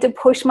 do I need to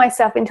push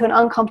myself into an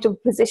uncomfortable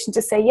position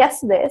to say yes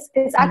to this?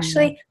 It's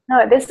actually,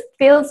 no, this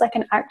feels like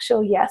an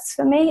actual yes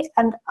for me.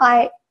 And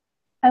I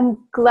am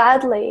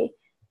gladly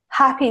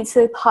happy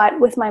to part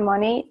with my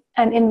money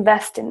and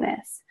invest in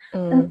this.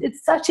 And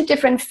it's such a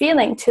different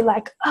feeling to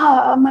like,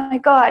 oh my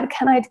God,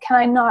 can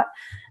I not?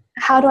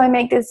 How do I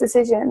make these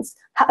decisions?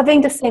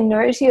 Having to say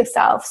no to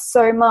yourself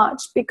so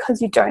much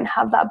because you don't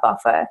have that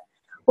buffer.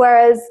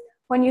 Whereas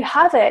when you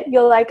have it,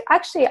 you're like,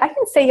 actually, I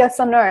can say yes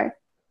or no.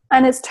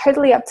 And it's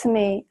totally up to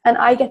me. And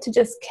I get to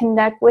just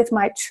connect with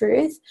my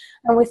truth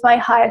and with my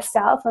higher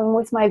self and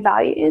with my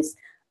values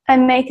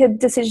and make a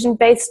decision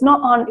based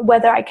not on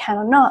whether I can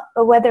or not,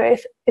 but whether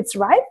if it's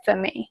right for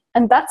me.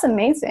 And that's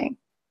amazing.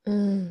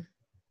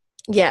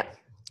 Yeah.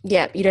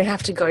 You don't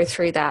have to go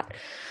through that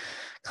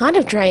kind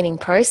of draining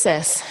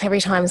process every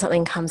time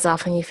something comes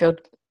up and you feel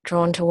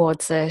drawn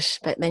towards it,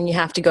 but then you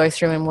have to go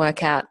through and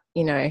work out,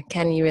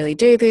 can you really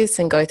do this,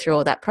 and go through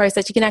all that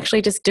process. You can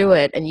actually just do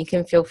it, and you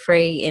can feel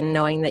free in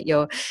knowing that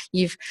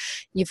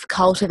you've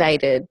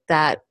cultivated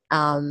that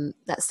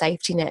that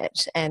safety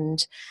net.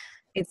 And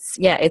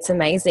it's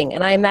amazing.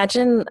 And I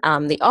imagine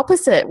the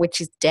opposite, which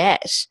is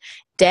debt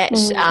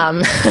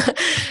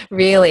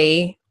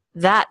really,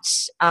 that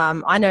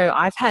I know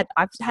I've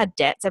had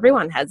debts.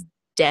 Everyone has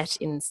debt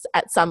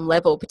at some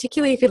level,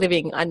 particularly if you're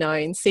living, I know,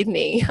 in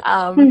Sydney,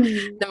 one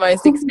of the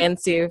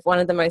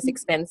most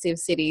expensive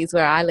cities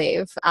where I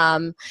live.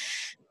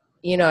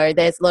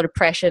 There's a lot of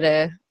pressure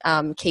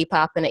to keep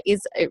up, and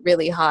it's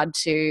really hard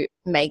to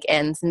make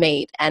ends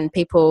meet. And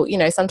people,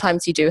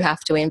 sometimes you do have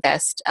to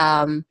invest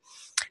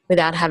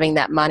without having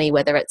that money,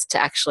 whether it's to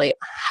actually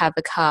have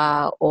a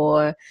car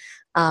or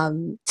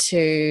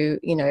to,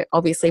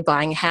 obviously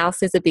buying a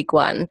house is a big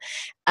one.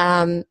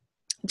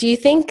 Do you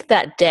think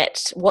that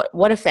debt,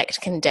 what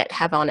effect can debt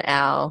have on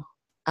our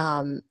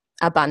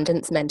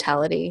abundance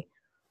mentality?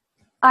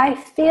 I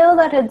feel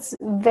that it's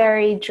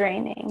very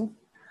draining.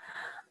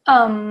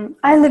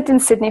 I lived in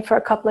Sydney for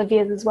a couple of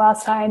years as well,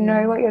 so I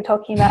know what you're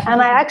talking about.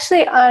 And I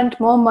actually earned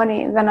more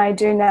money than I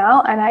do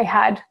now, and I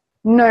had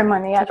no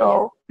money at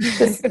all.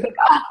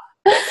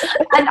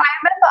 And I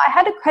remember I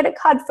had a credit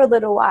card for a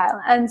little while,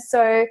 and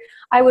so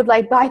I would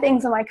buy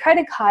things on my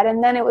credit card,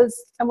 and then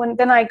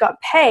then I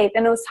got paid,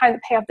 and it was time to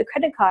pay off the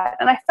credit card,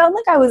 and I felt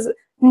like I was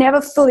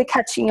never fully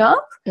catching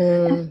up.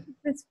 And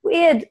it's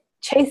weird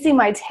chasing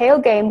my tail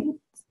game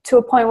to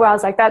a point where I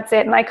was like, that's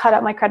it. And I cut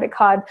out my credit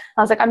card.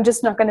 I was like, I'm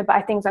just not going to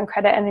buy things on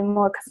credit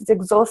anymore because it's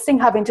exhausting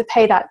having to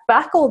pay that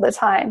back all the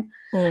time.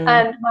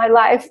 And my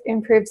life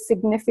improved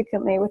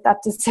significantly with that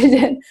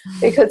decision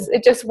because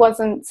it just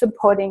wasn't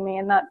supporting me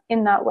in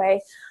that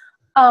way.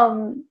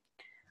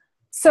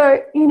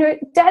 So,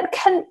 debt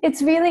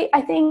it's really,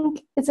 I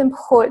think it's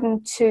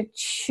important to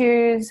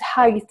choose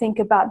how you think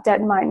about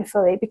debt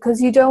mindfully, because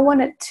you don't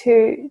want it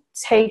to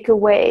take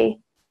away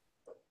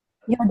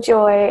your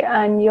joy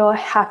and your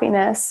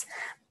happiness,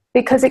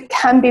 because it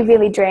can be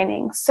really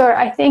draining. So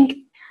I think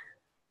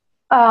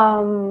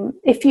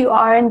if you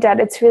are in debt,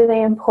 it's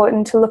really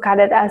important to look at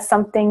it as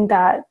something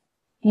that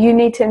you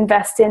need to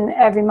invest in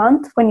every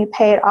month when you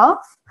pay it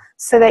off,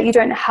 so that you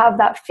don't have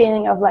that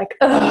feeling of like,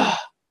 ugh,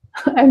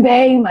 I'm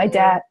paying my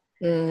debt.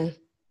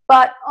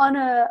 But on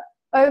a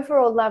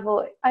overall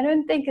level, I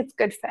don't think it's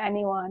good for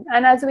anyone.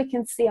 And as we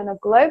can see on a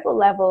global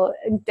level,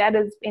 debt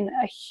has been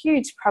a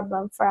huge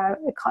problem for our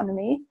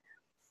economy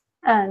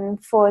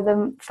and for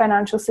the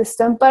financial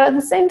system. But at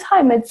the same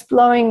time, it's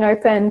blowing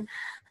open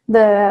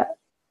the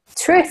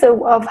truth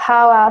of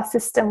how our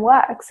system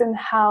works and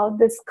how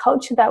this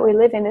culture that we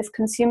live in, this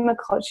consumer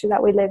culture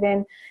that we live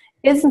in,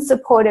 isn't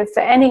supportive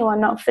for anyone,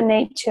 not for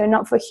nature,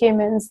 not for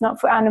humans, not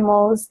for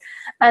animals,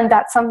 and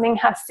that something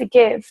has to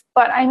give.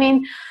 But I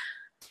mean,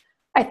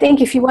 I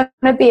think if you want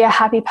to be a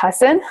happy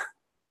person,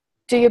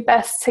 do your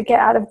best to get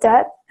out of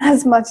debt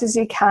as much as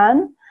you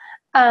can.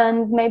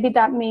 And maybe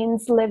that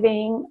means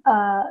living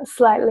a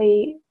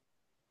slightly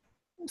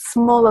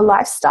smaller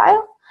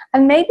lifestyle.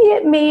 And maybe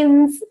it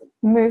means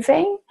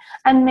moving.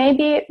 And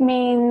maybe it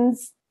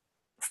means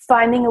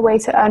finding a way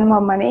to earn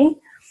more money.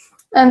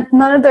 And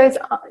none of those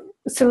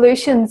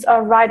solutions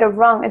are right or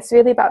wrong. It's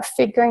really about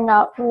figuring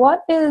out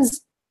what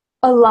is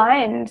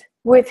aligned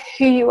with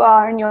who you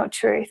are and your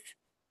truth.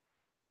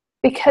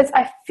 Because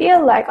I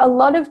feel like a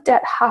lot of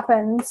debt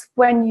happens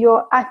when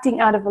you're acting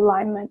out of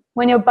alignment,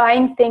 when you're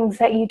buying things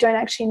that you don't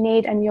actually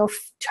need and you're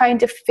trying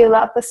to fill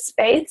up a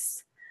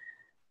space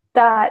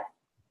that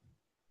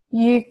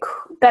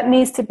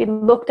needs to be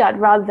looked at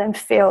rather than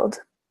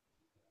filled.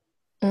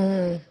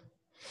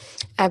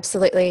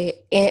 Absolutely.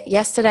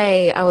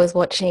 Yesterday I was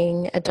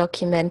watching a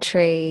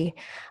documentary.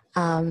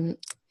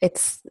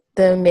 It's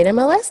The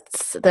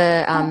Minimalists.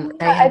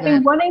 I've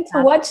been wanting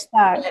to watch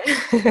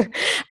that.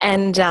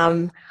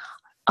 And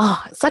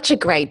such a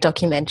great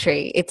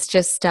documentary. It's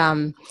just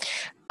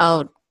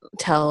I'll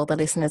tell the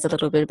listeners a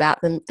little bit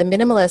about them. The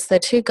Minimalists, they're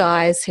two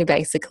guys who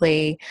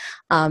basically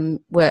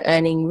were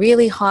earning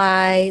really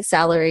high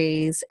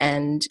salaries,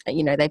 and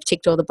they've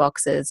ticked all the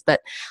boxes,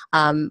 but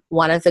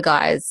one of the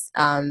guys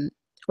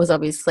was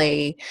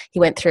obviously, he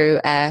went through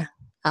a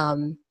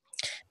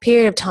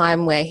period of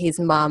time where his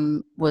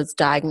mum was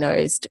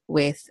diagnosed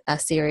with a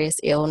serious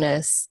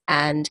illness,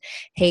 and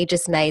he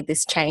just made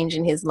this change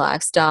in his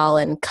lifestyle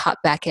and cut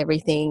back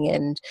everything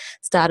and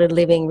started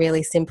living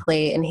really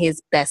simply. And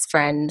his best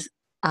friend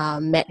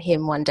met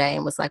him one day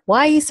and was like, "Why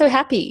are you so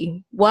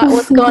happy?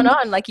 What's going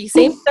on? Like, you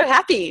seem so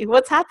happy.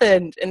 What's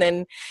happened?" And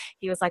then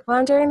he was like, "Well,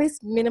 I'm doing this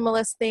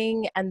minimalist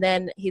thing." And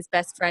then his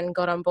best friend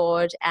got on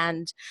board,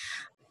 and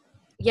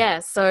yeah,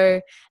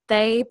 so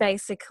they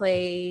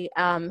basically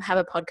have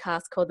a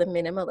podcast called The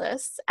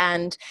Minimalists,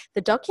 and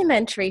the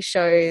documentary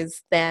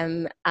shows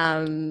them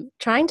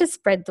trying to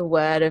spread the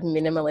word of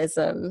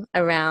minimalism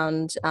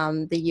around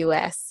the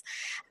US,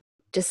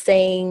 just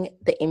seeing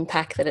the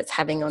impact that it's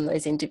having on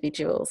those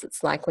individuals.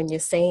 It's like when you're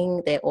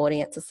seeing their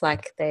audience, it's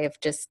like they've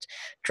just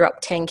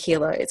dropped 10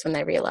 kilos when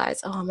they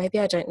realize, oh, maybe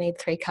I don't need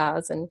 3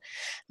 cars and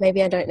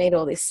maybe I don't need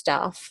all this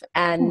stuff.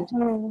 And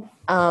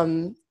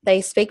they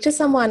speak to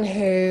someone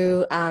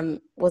who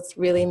was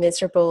really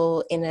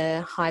miserable in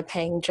a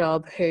high-paying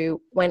job,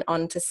 who went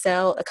on to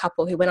sell, a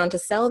couple who went on to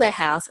sell their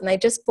house, and they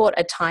just bought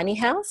a tiny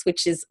house,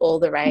 which is all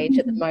the rage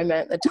at the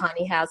moment, the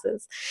tiny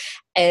houses.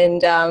 And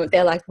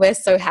they're like, we're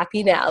so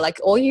happy now. Like,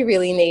 all you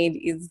really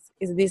need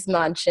is this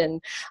much,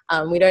 and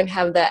we don't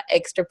have that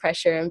extra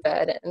pressure and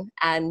burden.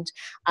 And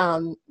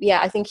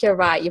yeah, I think you're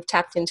right. You've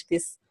tapped into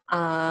this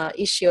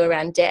issue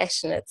around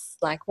debt, and it's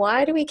like,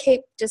 why do we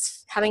keep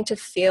just having to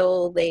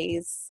fill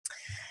these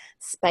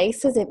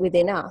spaces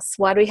within us?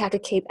 Why do we have to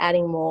keep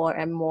adding more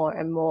and more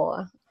and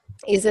more?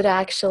 Is it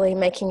actually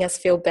making us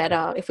feel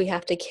better if we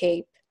have to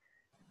keep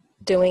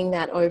doing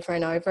that over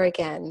and over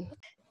again?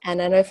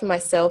 And I know for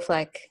myself,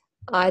 like,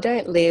 I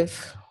don't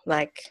live,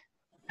 like,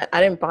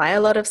 I don't buy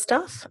a lot of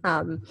stuff,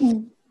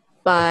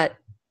 but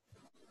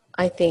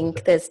I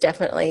think there's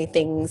definitely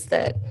things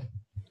that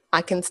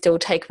I can still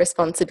take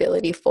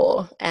responsibility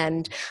for.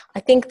 And I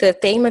think the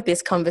theme of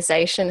this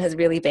conversation has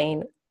really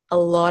been a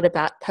lot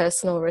about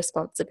personal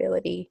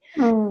responsibility,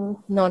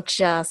 not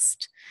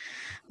just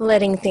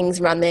letting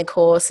things run their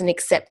course and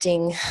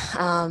accepting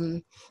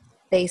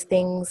these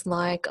things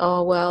like,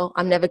 oh, well,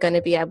 I'm never going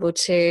to be able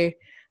to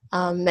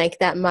make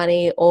that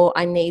money, or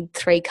I need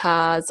 3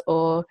 cars,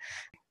 or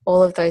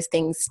all of those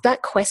things.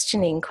 But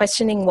questioning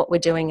what we're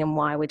doing and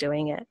why we're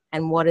doing it,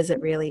 and what is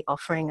it really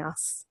offering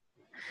us.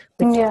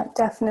 Yeah,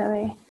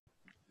 definitely.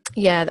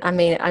 Yeah, I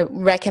mean, I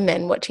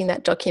recommend watching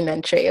that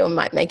documentary. It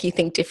might make you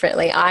think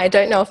differently. I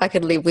don't know if I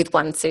could live with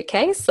 1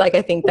 suitcase. Like,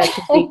 I think that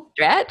could be a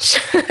stretch.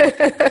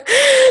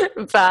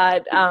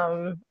 But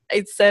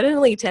it's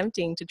certainly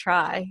tempting to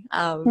try,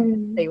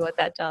 see what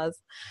that does.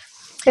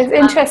 It's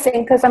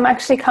interesting because I'm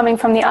actually coming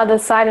from the other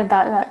side of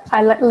that.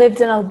 I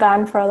lived in a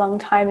van for a long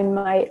time in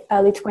my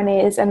early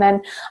 20s, and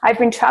then I've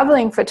been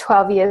traveling for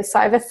 12 years. So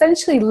I've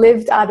essentially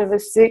lived out of a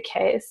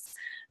suitcase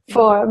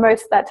for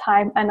most of that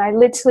time, and I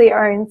literally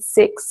own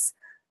 6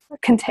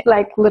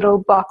 like little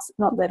box,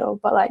 not little,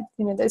 but like,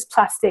 you know, those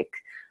plastic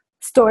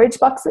storage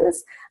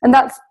boxes, and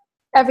that's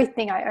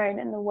everything I own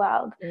in the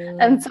world.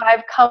 And so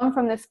I've come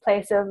from this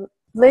place of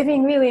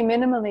living really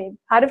minimally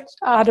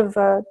out of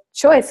a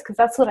choice, because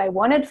that's what I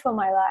wanted for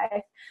my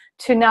life,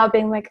 to now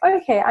being like,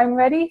 okay, I'm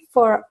ready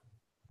for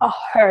a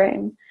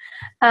home,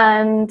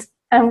 and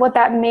what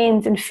that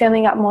means in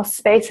filling up more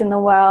space in the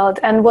world,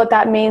 and what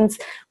that means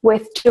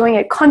with doing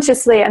it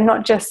consciously and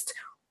not just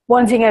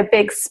wanting a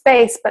big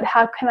space, but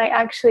how can I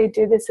actually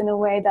do this in a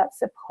way that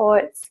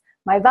supports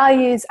my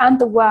values and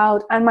the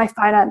world and my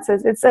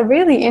finances. It's a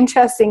really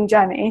interesting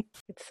journey.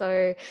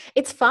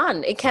 It's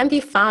fun. It can be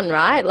fun,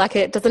 right? Like,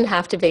 it doesn't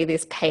have to be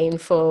this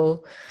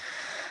painful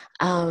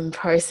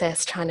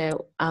process trying to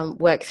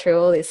work through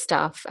all this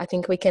stuff. I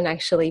think we can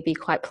actually be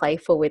quite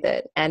playful with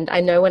it. And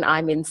I know when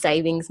I'm in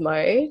savings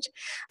mode,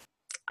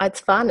 it's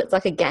fun. It's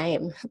like a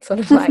game. It's sort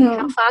of like,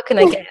 how far can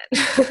I get?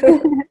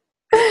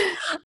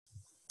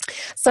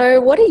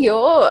 So what are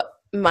your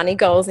money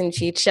goals in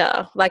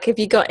future? Like, have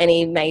you got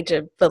any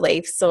major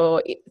beliefs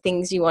or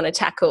things you want to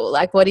tackle?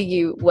 Like, what are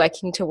you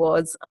working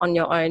towards on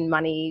your own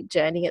money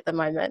journey at the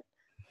moment?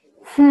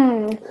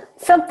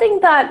 Something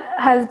that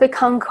has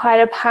become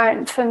quite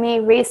apparent for me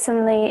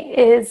recently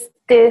is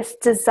this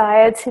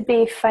desire to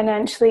be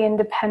financially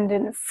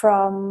independent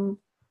from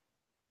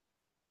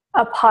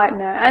a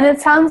partner. And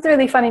it sounds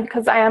really funny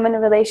because I am in a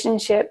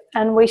relationship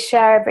and we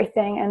share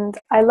everything, and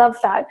I love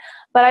that.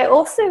 But I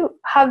also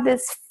have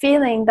this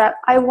feeling that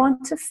I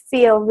want to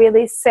feel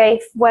really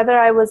safe whether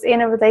I was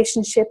in a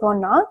relationship or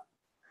not.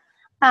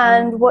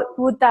 And what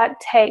would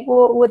that take?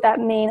 What would that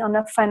mean on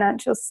a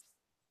financial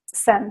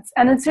sense?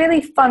 And it's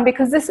really fun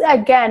because this,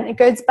 again, it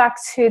goes back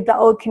to the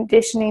old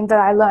conditioning that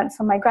I learned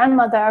from my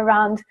grandmother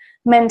around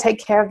men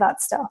take care of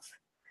that stuff.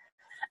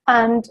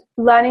 And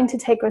learning to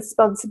take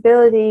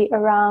responsibility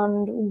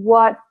around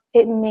what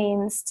it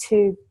means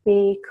to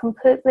be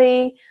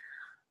completely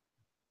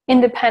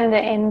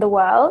independent in the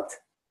world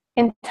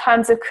in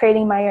terms of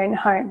creating my own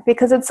home,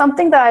 because it's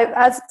something that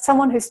as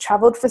someone who's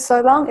traveled for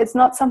so long, it's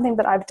not something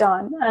that I've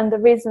done. And the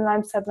reason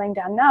I'm settling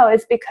down now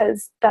is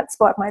because that's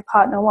what my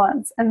partner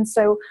wants. And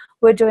so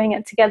we're doing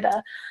it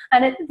together.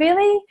 And it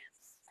really,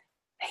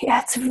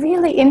 it's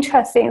really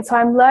interesting. So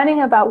I'm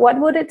learning about what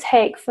would it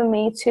take for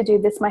me to do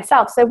this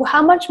myself. So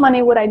how much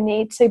money would I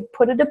need to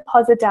put a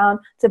deposit down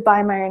to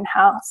buy my own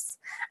house?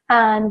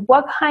 And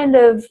what kind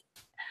of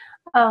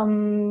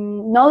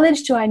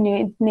knowledge do I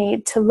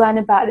need to learn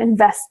about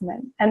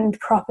investment and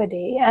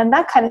property and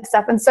that kind of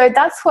stuff? And so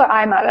that's where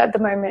I'm at the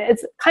moment.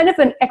 It's kind of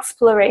an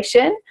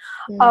exploration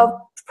of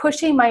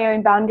pushing my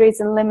own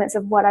boundaries and limits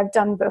of what I've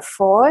done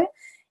before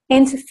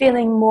into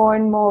feeling more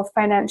and more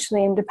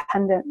financially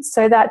independent,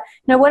 so that,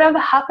 you know, whatever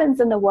happens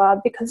in the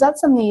world, because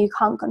that's something you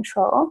can't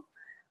control,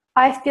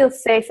 I feel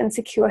safe and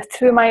secure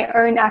through my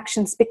own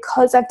actions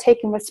because I've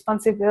taken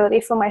responsibility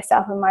for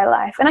myself and my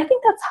life. And I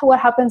think that's what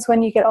happens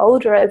when you get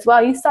older as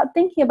well. You start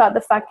thinking about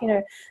the fact, you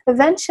know,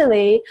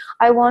 eventually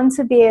I want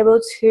to be able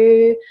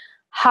to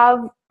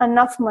have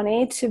enough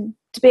money to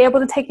be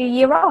able to take a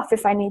year off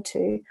if I need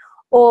to,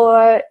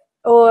 or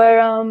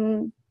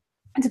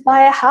to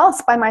buy a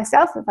house by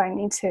myself if I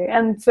need to.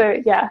 And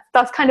so, yeah,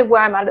 that's kind of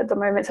where I'm at the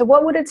moment. So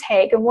what would it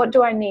take, and what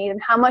do I need,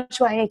 and how much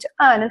do I need to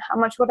earn, and how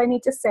much would I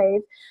need to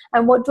save,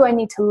 and what do I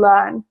need to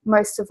learn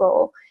most of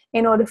all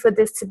in order for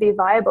this to be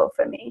viable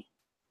for me?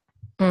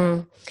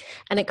 And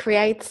it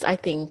creates, I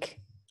think,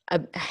 a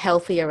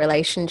healthier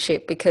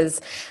relationship, because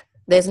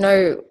there's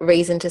no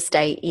reason to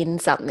stay in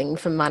something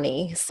for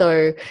money.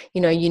 So,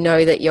 you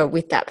know that you're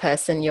with that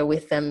person, you're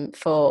with them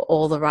for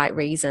all the right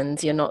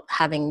reasons. You're not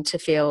having to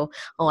feel,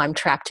 oh, I'm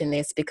trapped in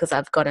this because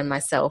I've gotten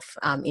myself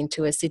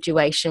into a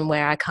situation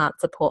where I can't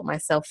support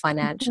myself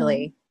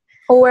financially.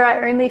 Or where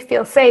I only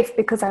feel safe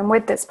because I'm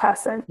with this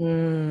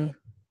person.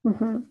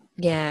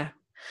 Yeah.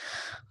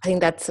 I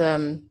think that's,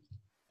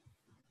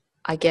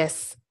 I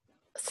guess,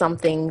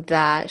 something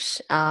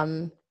that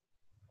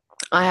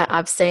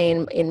I've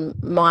seen in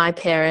my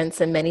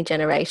parents and many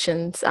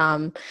generations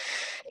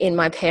in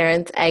my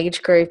parents'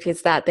 age group,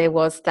 is that there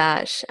was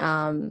that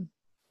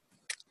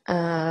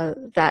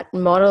that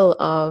model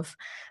of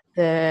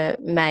the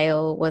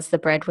male was the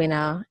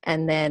breadwinner,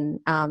 and then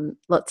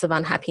lots of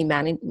unhappy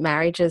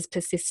marriages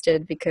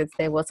persisted because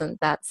there wasn't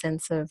that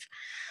sense of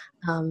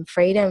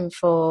freedom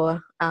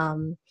for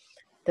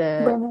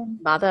the Women.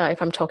 mother,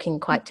 if I'm talking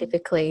quite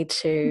typically,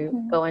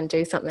 to go and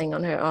do something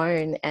on her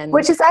own. And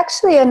which is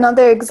actually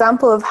another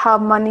example of how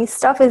money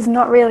stuff is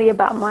not really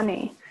about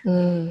money.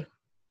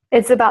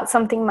 It's about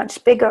something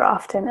much bigger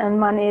often, and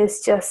money is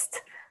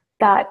just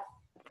that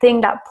thing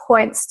that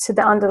points to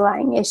the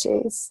underlying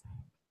issues.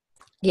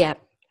 Yeah,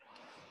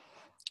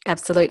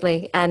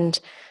 absolutely. And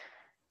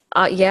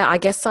I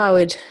guess I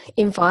would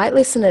invite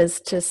listeners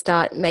to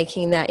start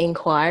making that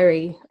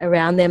inquiry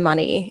around their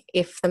money.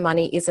 If the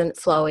money isn't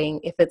flowing,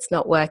 if it's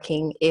not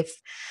working,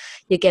 if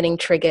you're getting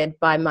triggered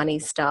by money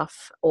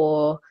stuff,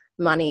 or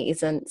money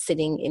isn't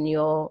sitting in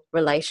your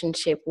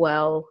relationship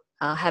well,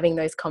 having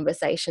those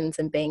conversations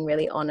and being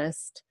really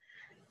honest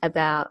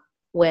about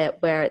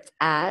where it's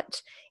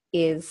at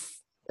is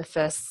the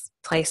first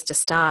place to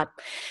start.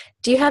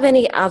 Do you have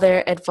any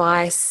other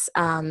advice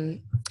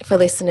for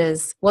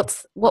listeners?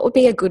 What would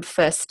be a good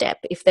first step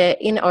if they're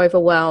in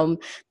overwhelm,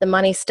 the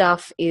money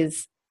stuff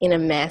is in a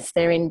mess,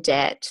 they're in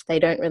debt, they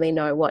don't really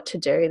know what to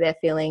do, they're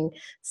feeling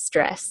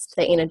stressed,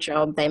 they're in a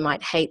job, they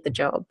might hate the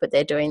job, but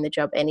they're doing the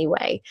job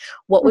anyway.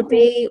 What would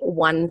be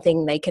one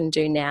thing they can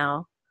do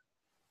now?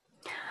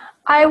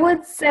 I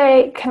would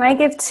say, can I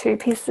give 2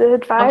 pieces of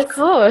advice? Of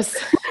course.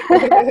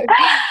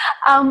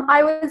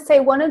 I would say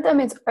one of them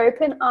is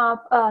open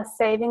up a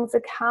savings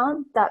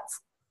account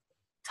that's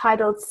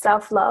titled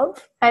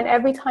self-love, and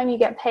every time you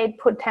get paid,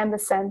 put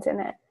 10% in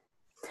it.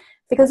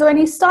 Because when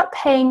you start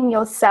paying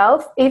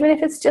yourself, even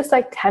if it's just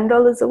like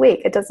 $10 a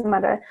week, it doesn't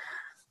matter,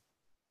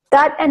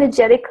 that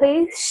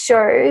energetically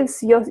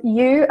shows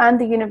you and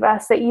the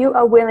universe that you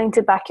are willing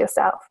to back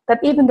yourself. That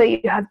even though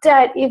you have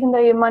debt, even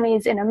though your money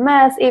is in a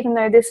mess, even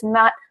though this and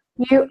that,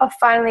 you are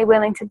finally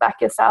willing to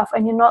back yourself,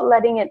 and you're not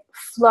letting it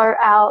flow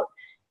out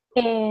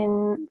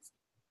in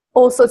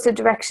all sorts of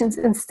directions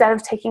instead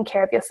of taking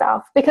care of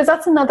yourself. Because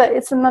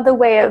it's another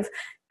way of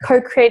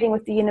co-creating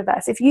with the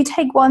universe. If you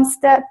take one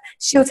step,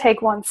 she'll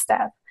take one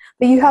step.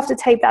 But you have to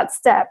take that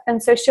step.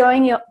 And so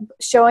showing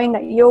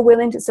that you're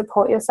willing to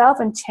support yourself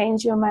and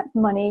change your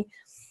money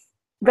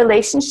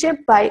relationship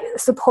by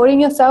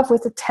supporting yourself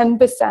with a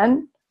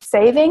 10%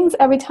 savings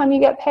every time you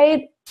get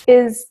paid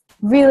is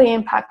really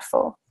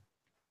impactful.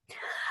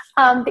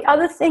 The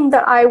other thing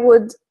that I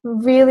would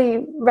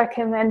really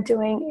recommend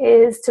doing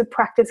is to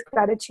practice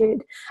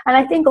gratitude. And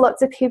I think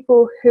lots of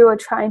people who are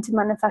trying to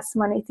manifest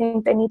money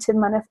think they need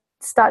to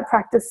start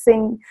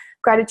practicing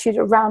gratitude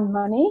around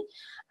money.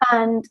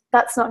 And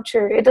that's not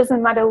true. It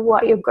doesn't matter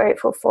what you're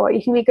grateful for.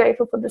 You can be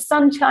grateful for the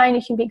sunshine.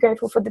 You can be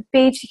grateful for the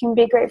beach. You can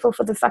be grateful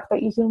for the fact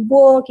that you can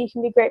walk. You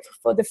can be grateful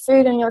for the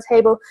food on your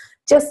table.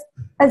 Just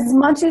as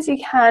much as you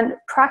can,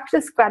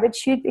 practice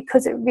gratitude,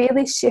 because it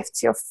really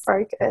shifts your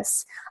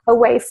focus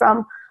away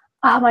from,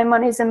 my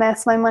money's a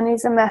mess,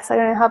 I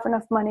don't have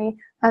enough money,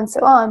 and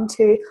so on,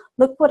 to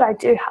look what I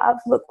do have,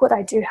 look what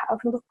I do have,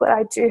 look what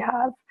I do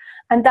have.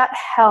 And that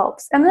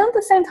helps. And then at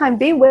the same time,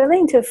 be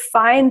willing to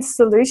find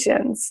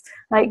solutions.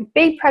 Like,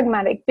 be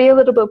pragmatic, be a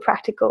little bit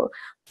practical.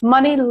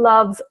 Money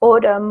loves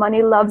order.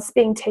 Money loves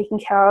being taken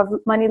care of.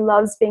 Money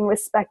loves being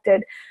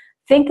respected.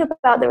 Think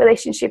about the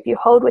relationship you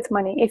hold with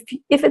money.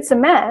 If it's a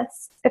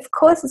mess, of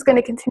course it's going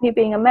to continue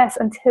being a mess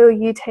until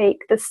you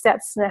take the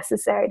steps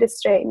necessary to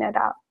straighten it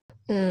out.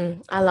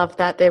 I love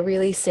that. They're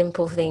really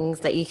simple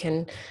things that you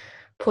can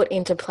put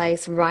into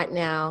place right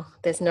now.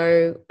 There's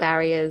no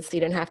barriers. You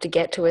don't have to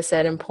get to a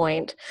certain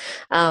point.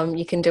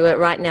 You can do it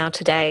right now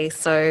today.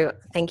 So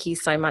thank you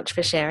so much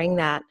for sharing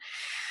that.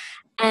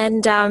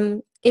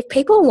 And if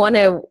people want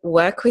to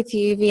work with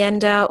you,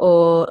 Vienda,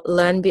 or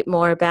learn a bit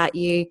more about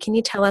you, can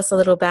you tell us a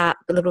little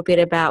bit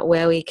about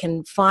where we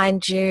can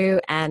find you,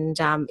 and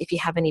if you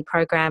have any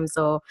programs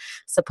or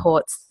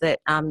supports that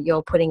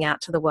you're putting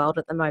out to the world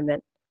at the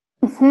moment?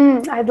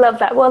 I'd love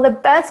that. Well, the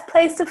best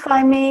place to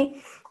find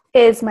me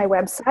is my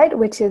website,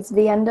 which is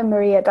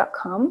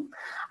viendamaria.com.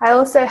 I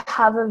also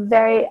have a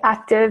very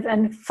active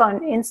and fun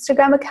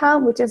Instagram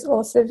account, which is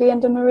also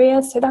Vienda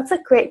Maria. So that's a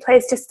great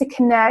place just to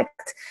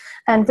connect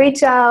and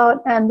reach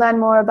out and learn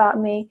more about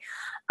me.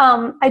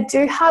 I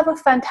do have a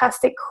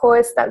fantastic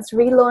course that's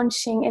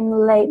relaunching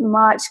in late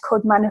March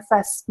called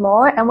Manifest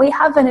More. And we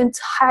have an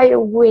entire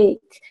week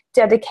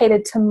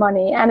dedicated to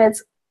money. And it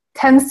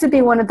tends to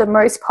be one of the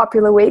most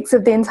popular weeks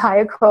of the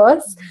entire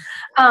course,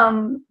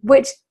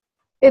 which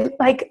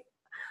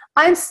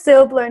I'm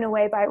still blown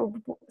away by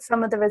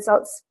some of the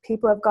results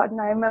people have gotten.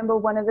 I remember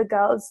one of the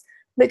girls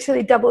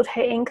literally doubled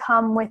her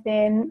income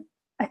within,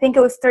 I think it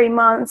was 3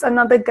 months.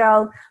 Another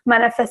girl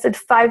manifested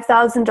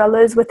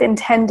 $5,000 within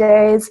 10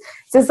 days.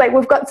 So it's like,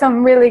 we've got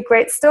some really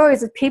great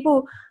stories of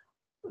people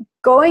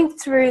going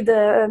through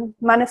the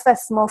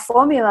Manifest More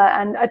formula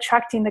and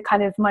attracting the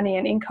kind of money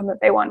and income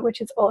that they want, which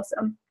is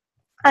awesome.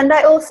 And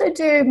I also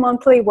do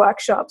monthly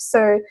workshops.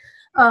 So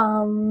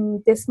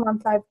this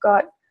month I've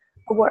got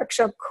a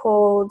workshop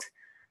called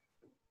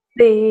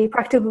The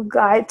Practical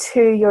Guide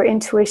to Your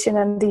Intuition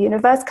and the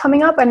Universe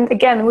coming up. And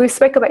again, we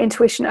spoke about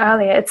intuition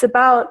earlier. It's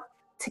about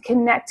to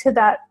connect to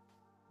that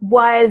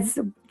wise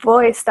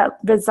voice that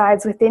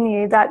resides within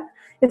you, that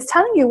is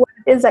telling you what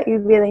it is that you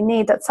really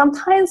need, that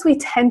sometimes we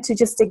tend to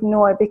just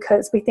ignore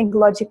because we think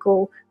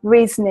logical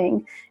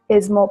reasoning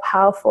is more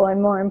powerful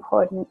and more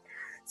important.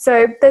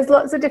 So there's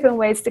lots of different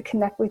ways to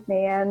connect with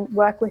me and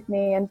work with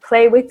me and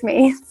play with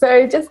me.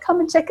 So just come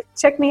and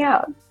check me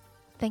out.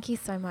 Thank you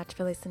so much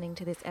for listening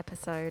to this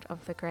episode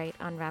of the Great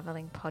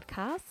Unravelling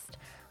podcast.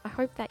 I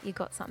hope that you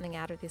got something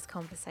out of this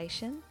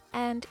conversation.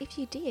 And if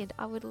you did,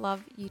 I would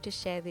love you to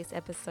share this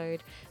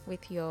episode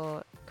with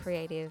your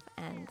creative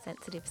and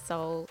sensitive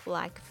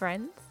soul-like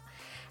friends.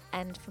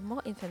 And for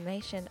more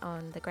information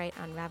on the Great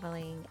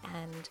Unravelling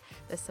and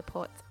the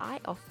supports I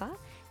offer,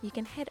 you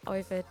can head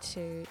over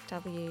to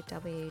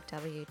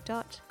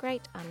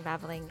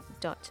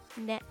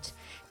www.greatunravelling.net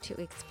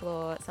to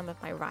explore some of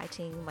my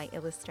writing, my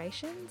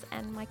illustrations,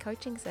 and my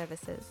coaching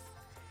services.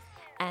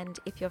 And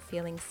if you're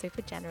feeling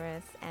super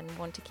generous and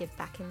want to give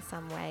back in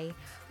some way,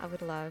 I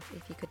would love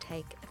if you could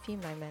take a few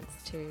moments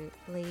to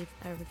leave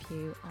a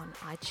review on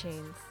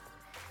iTunes.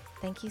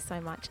 Thank you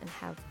so much and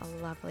have a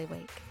lovely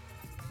week.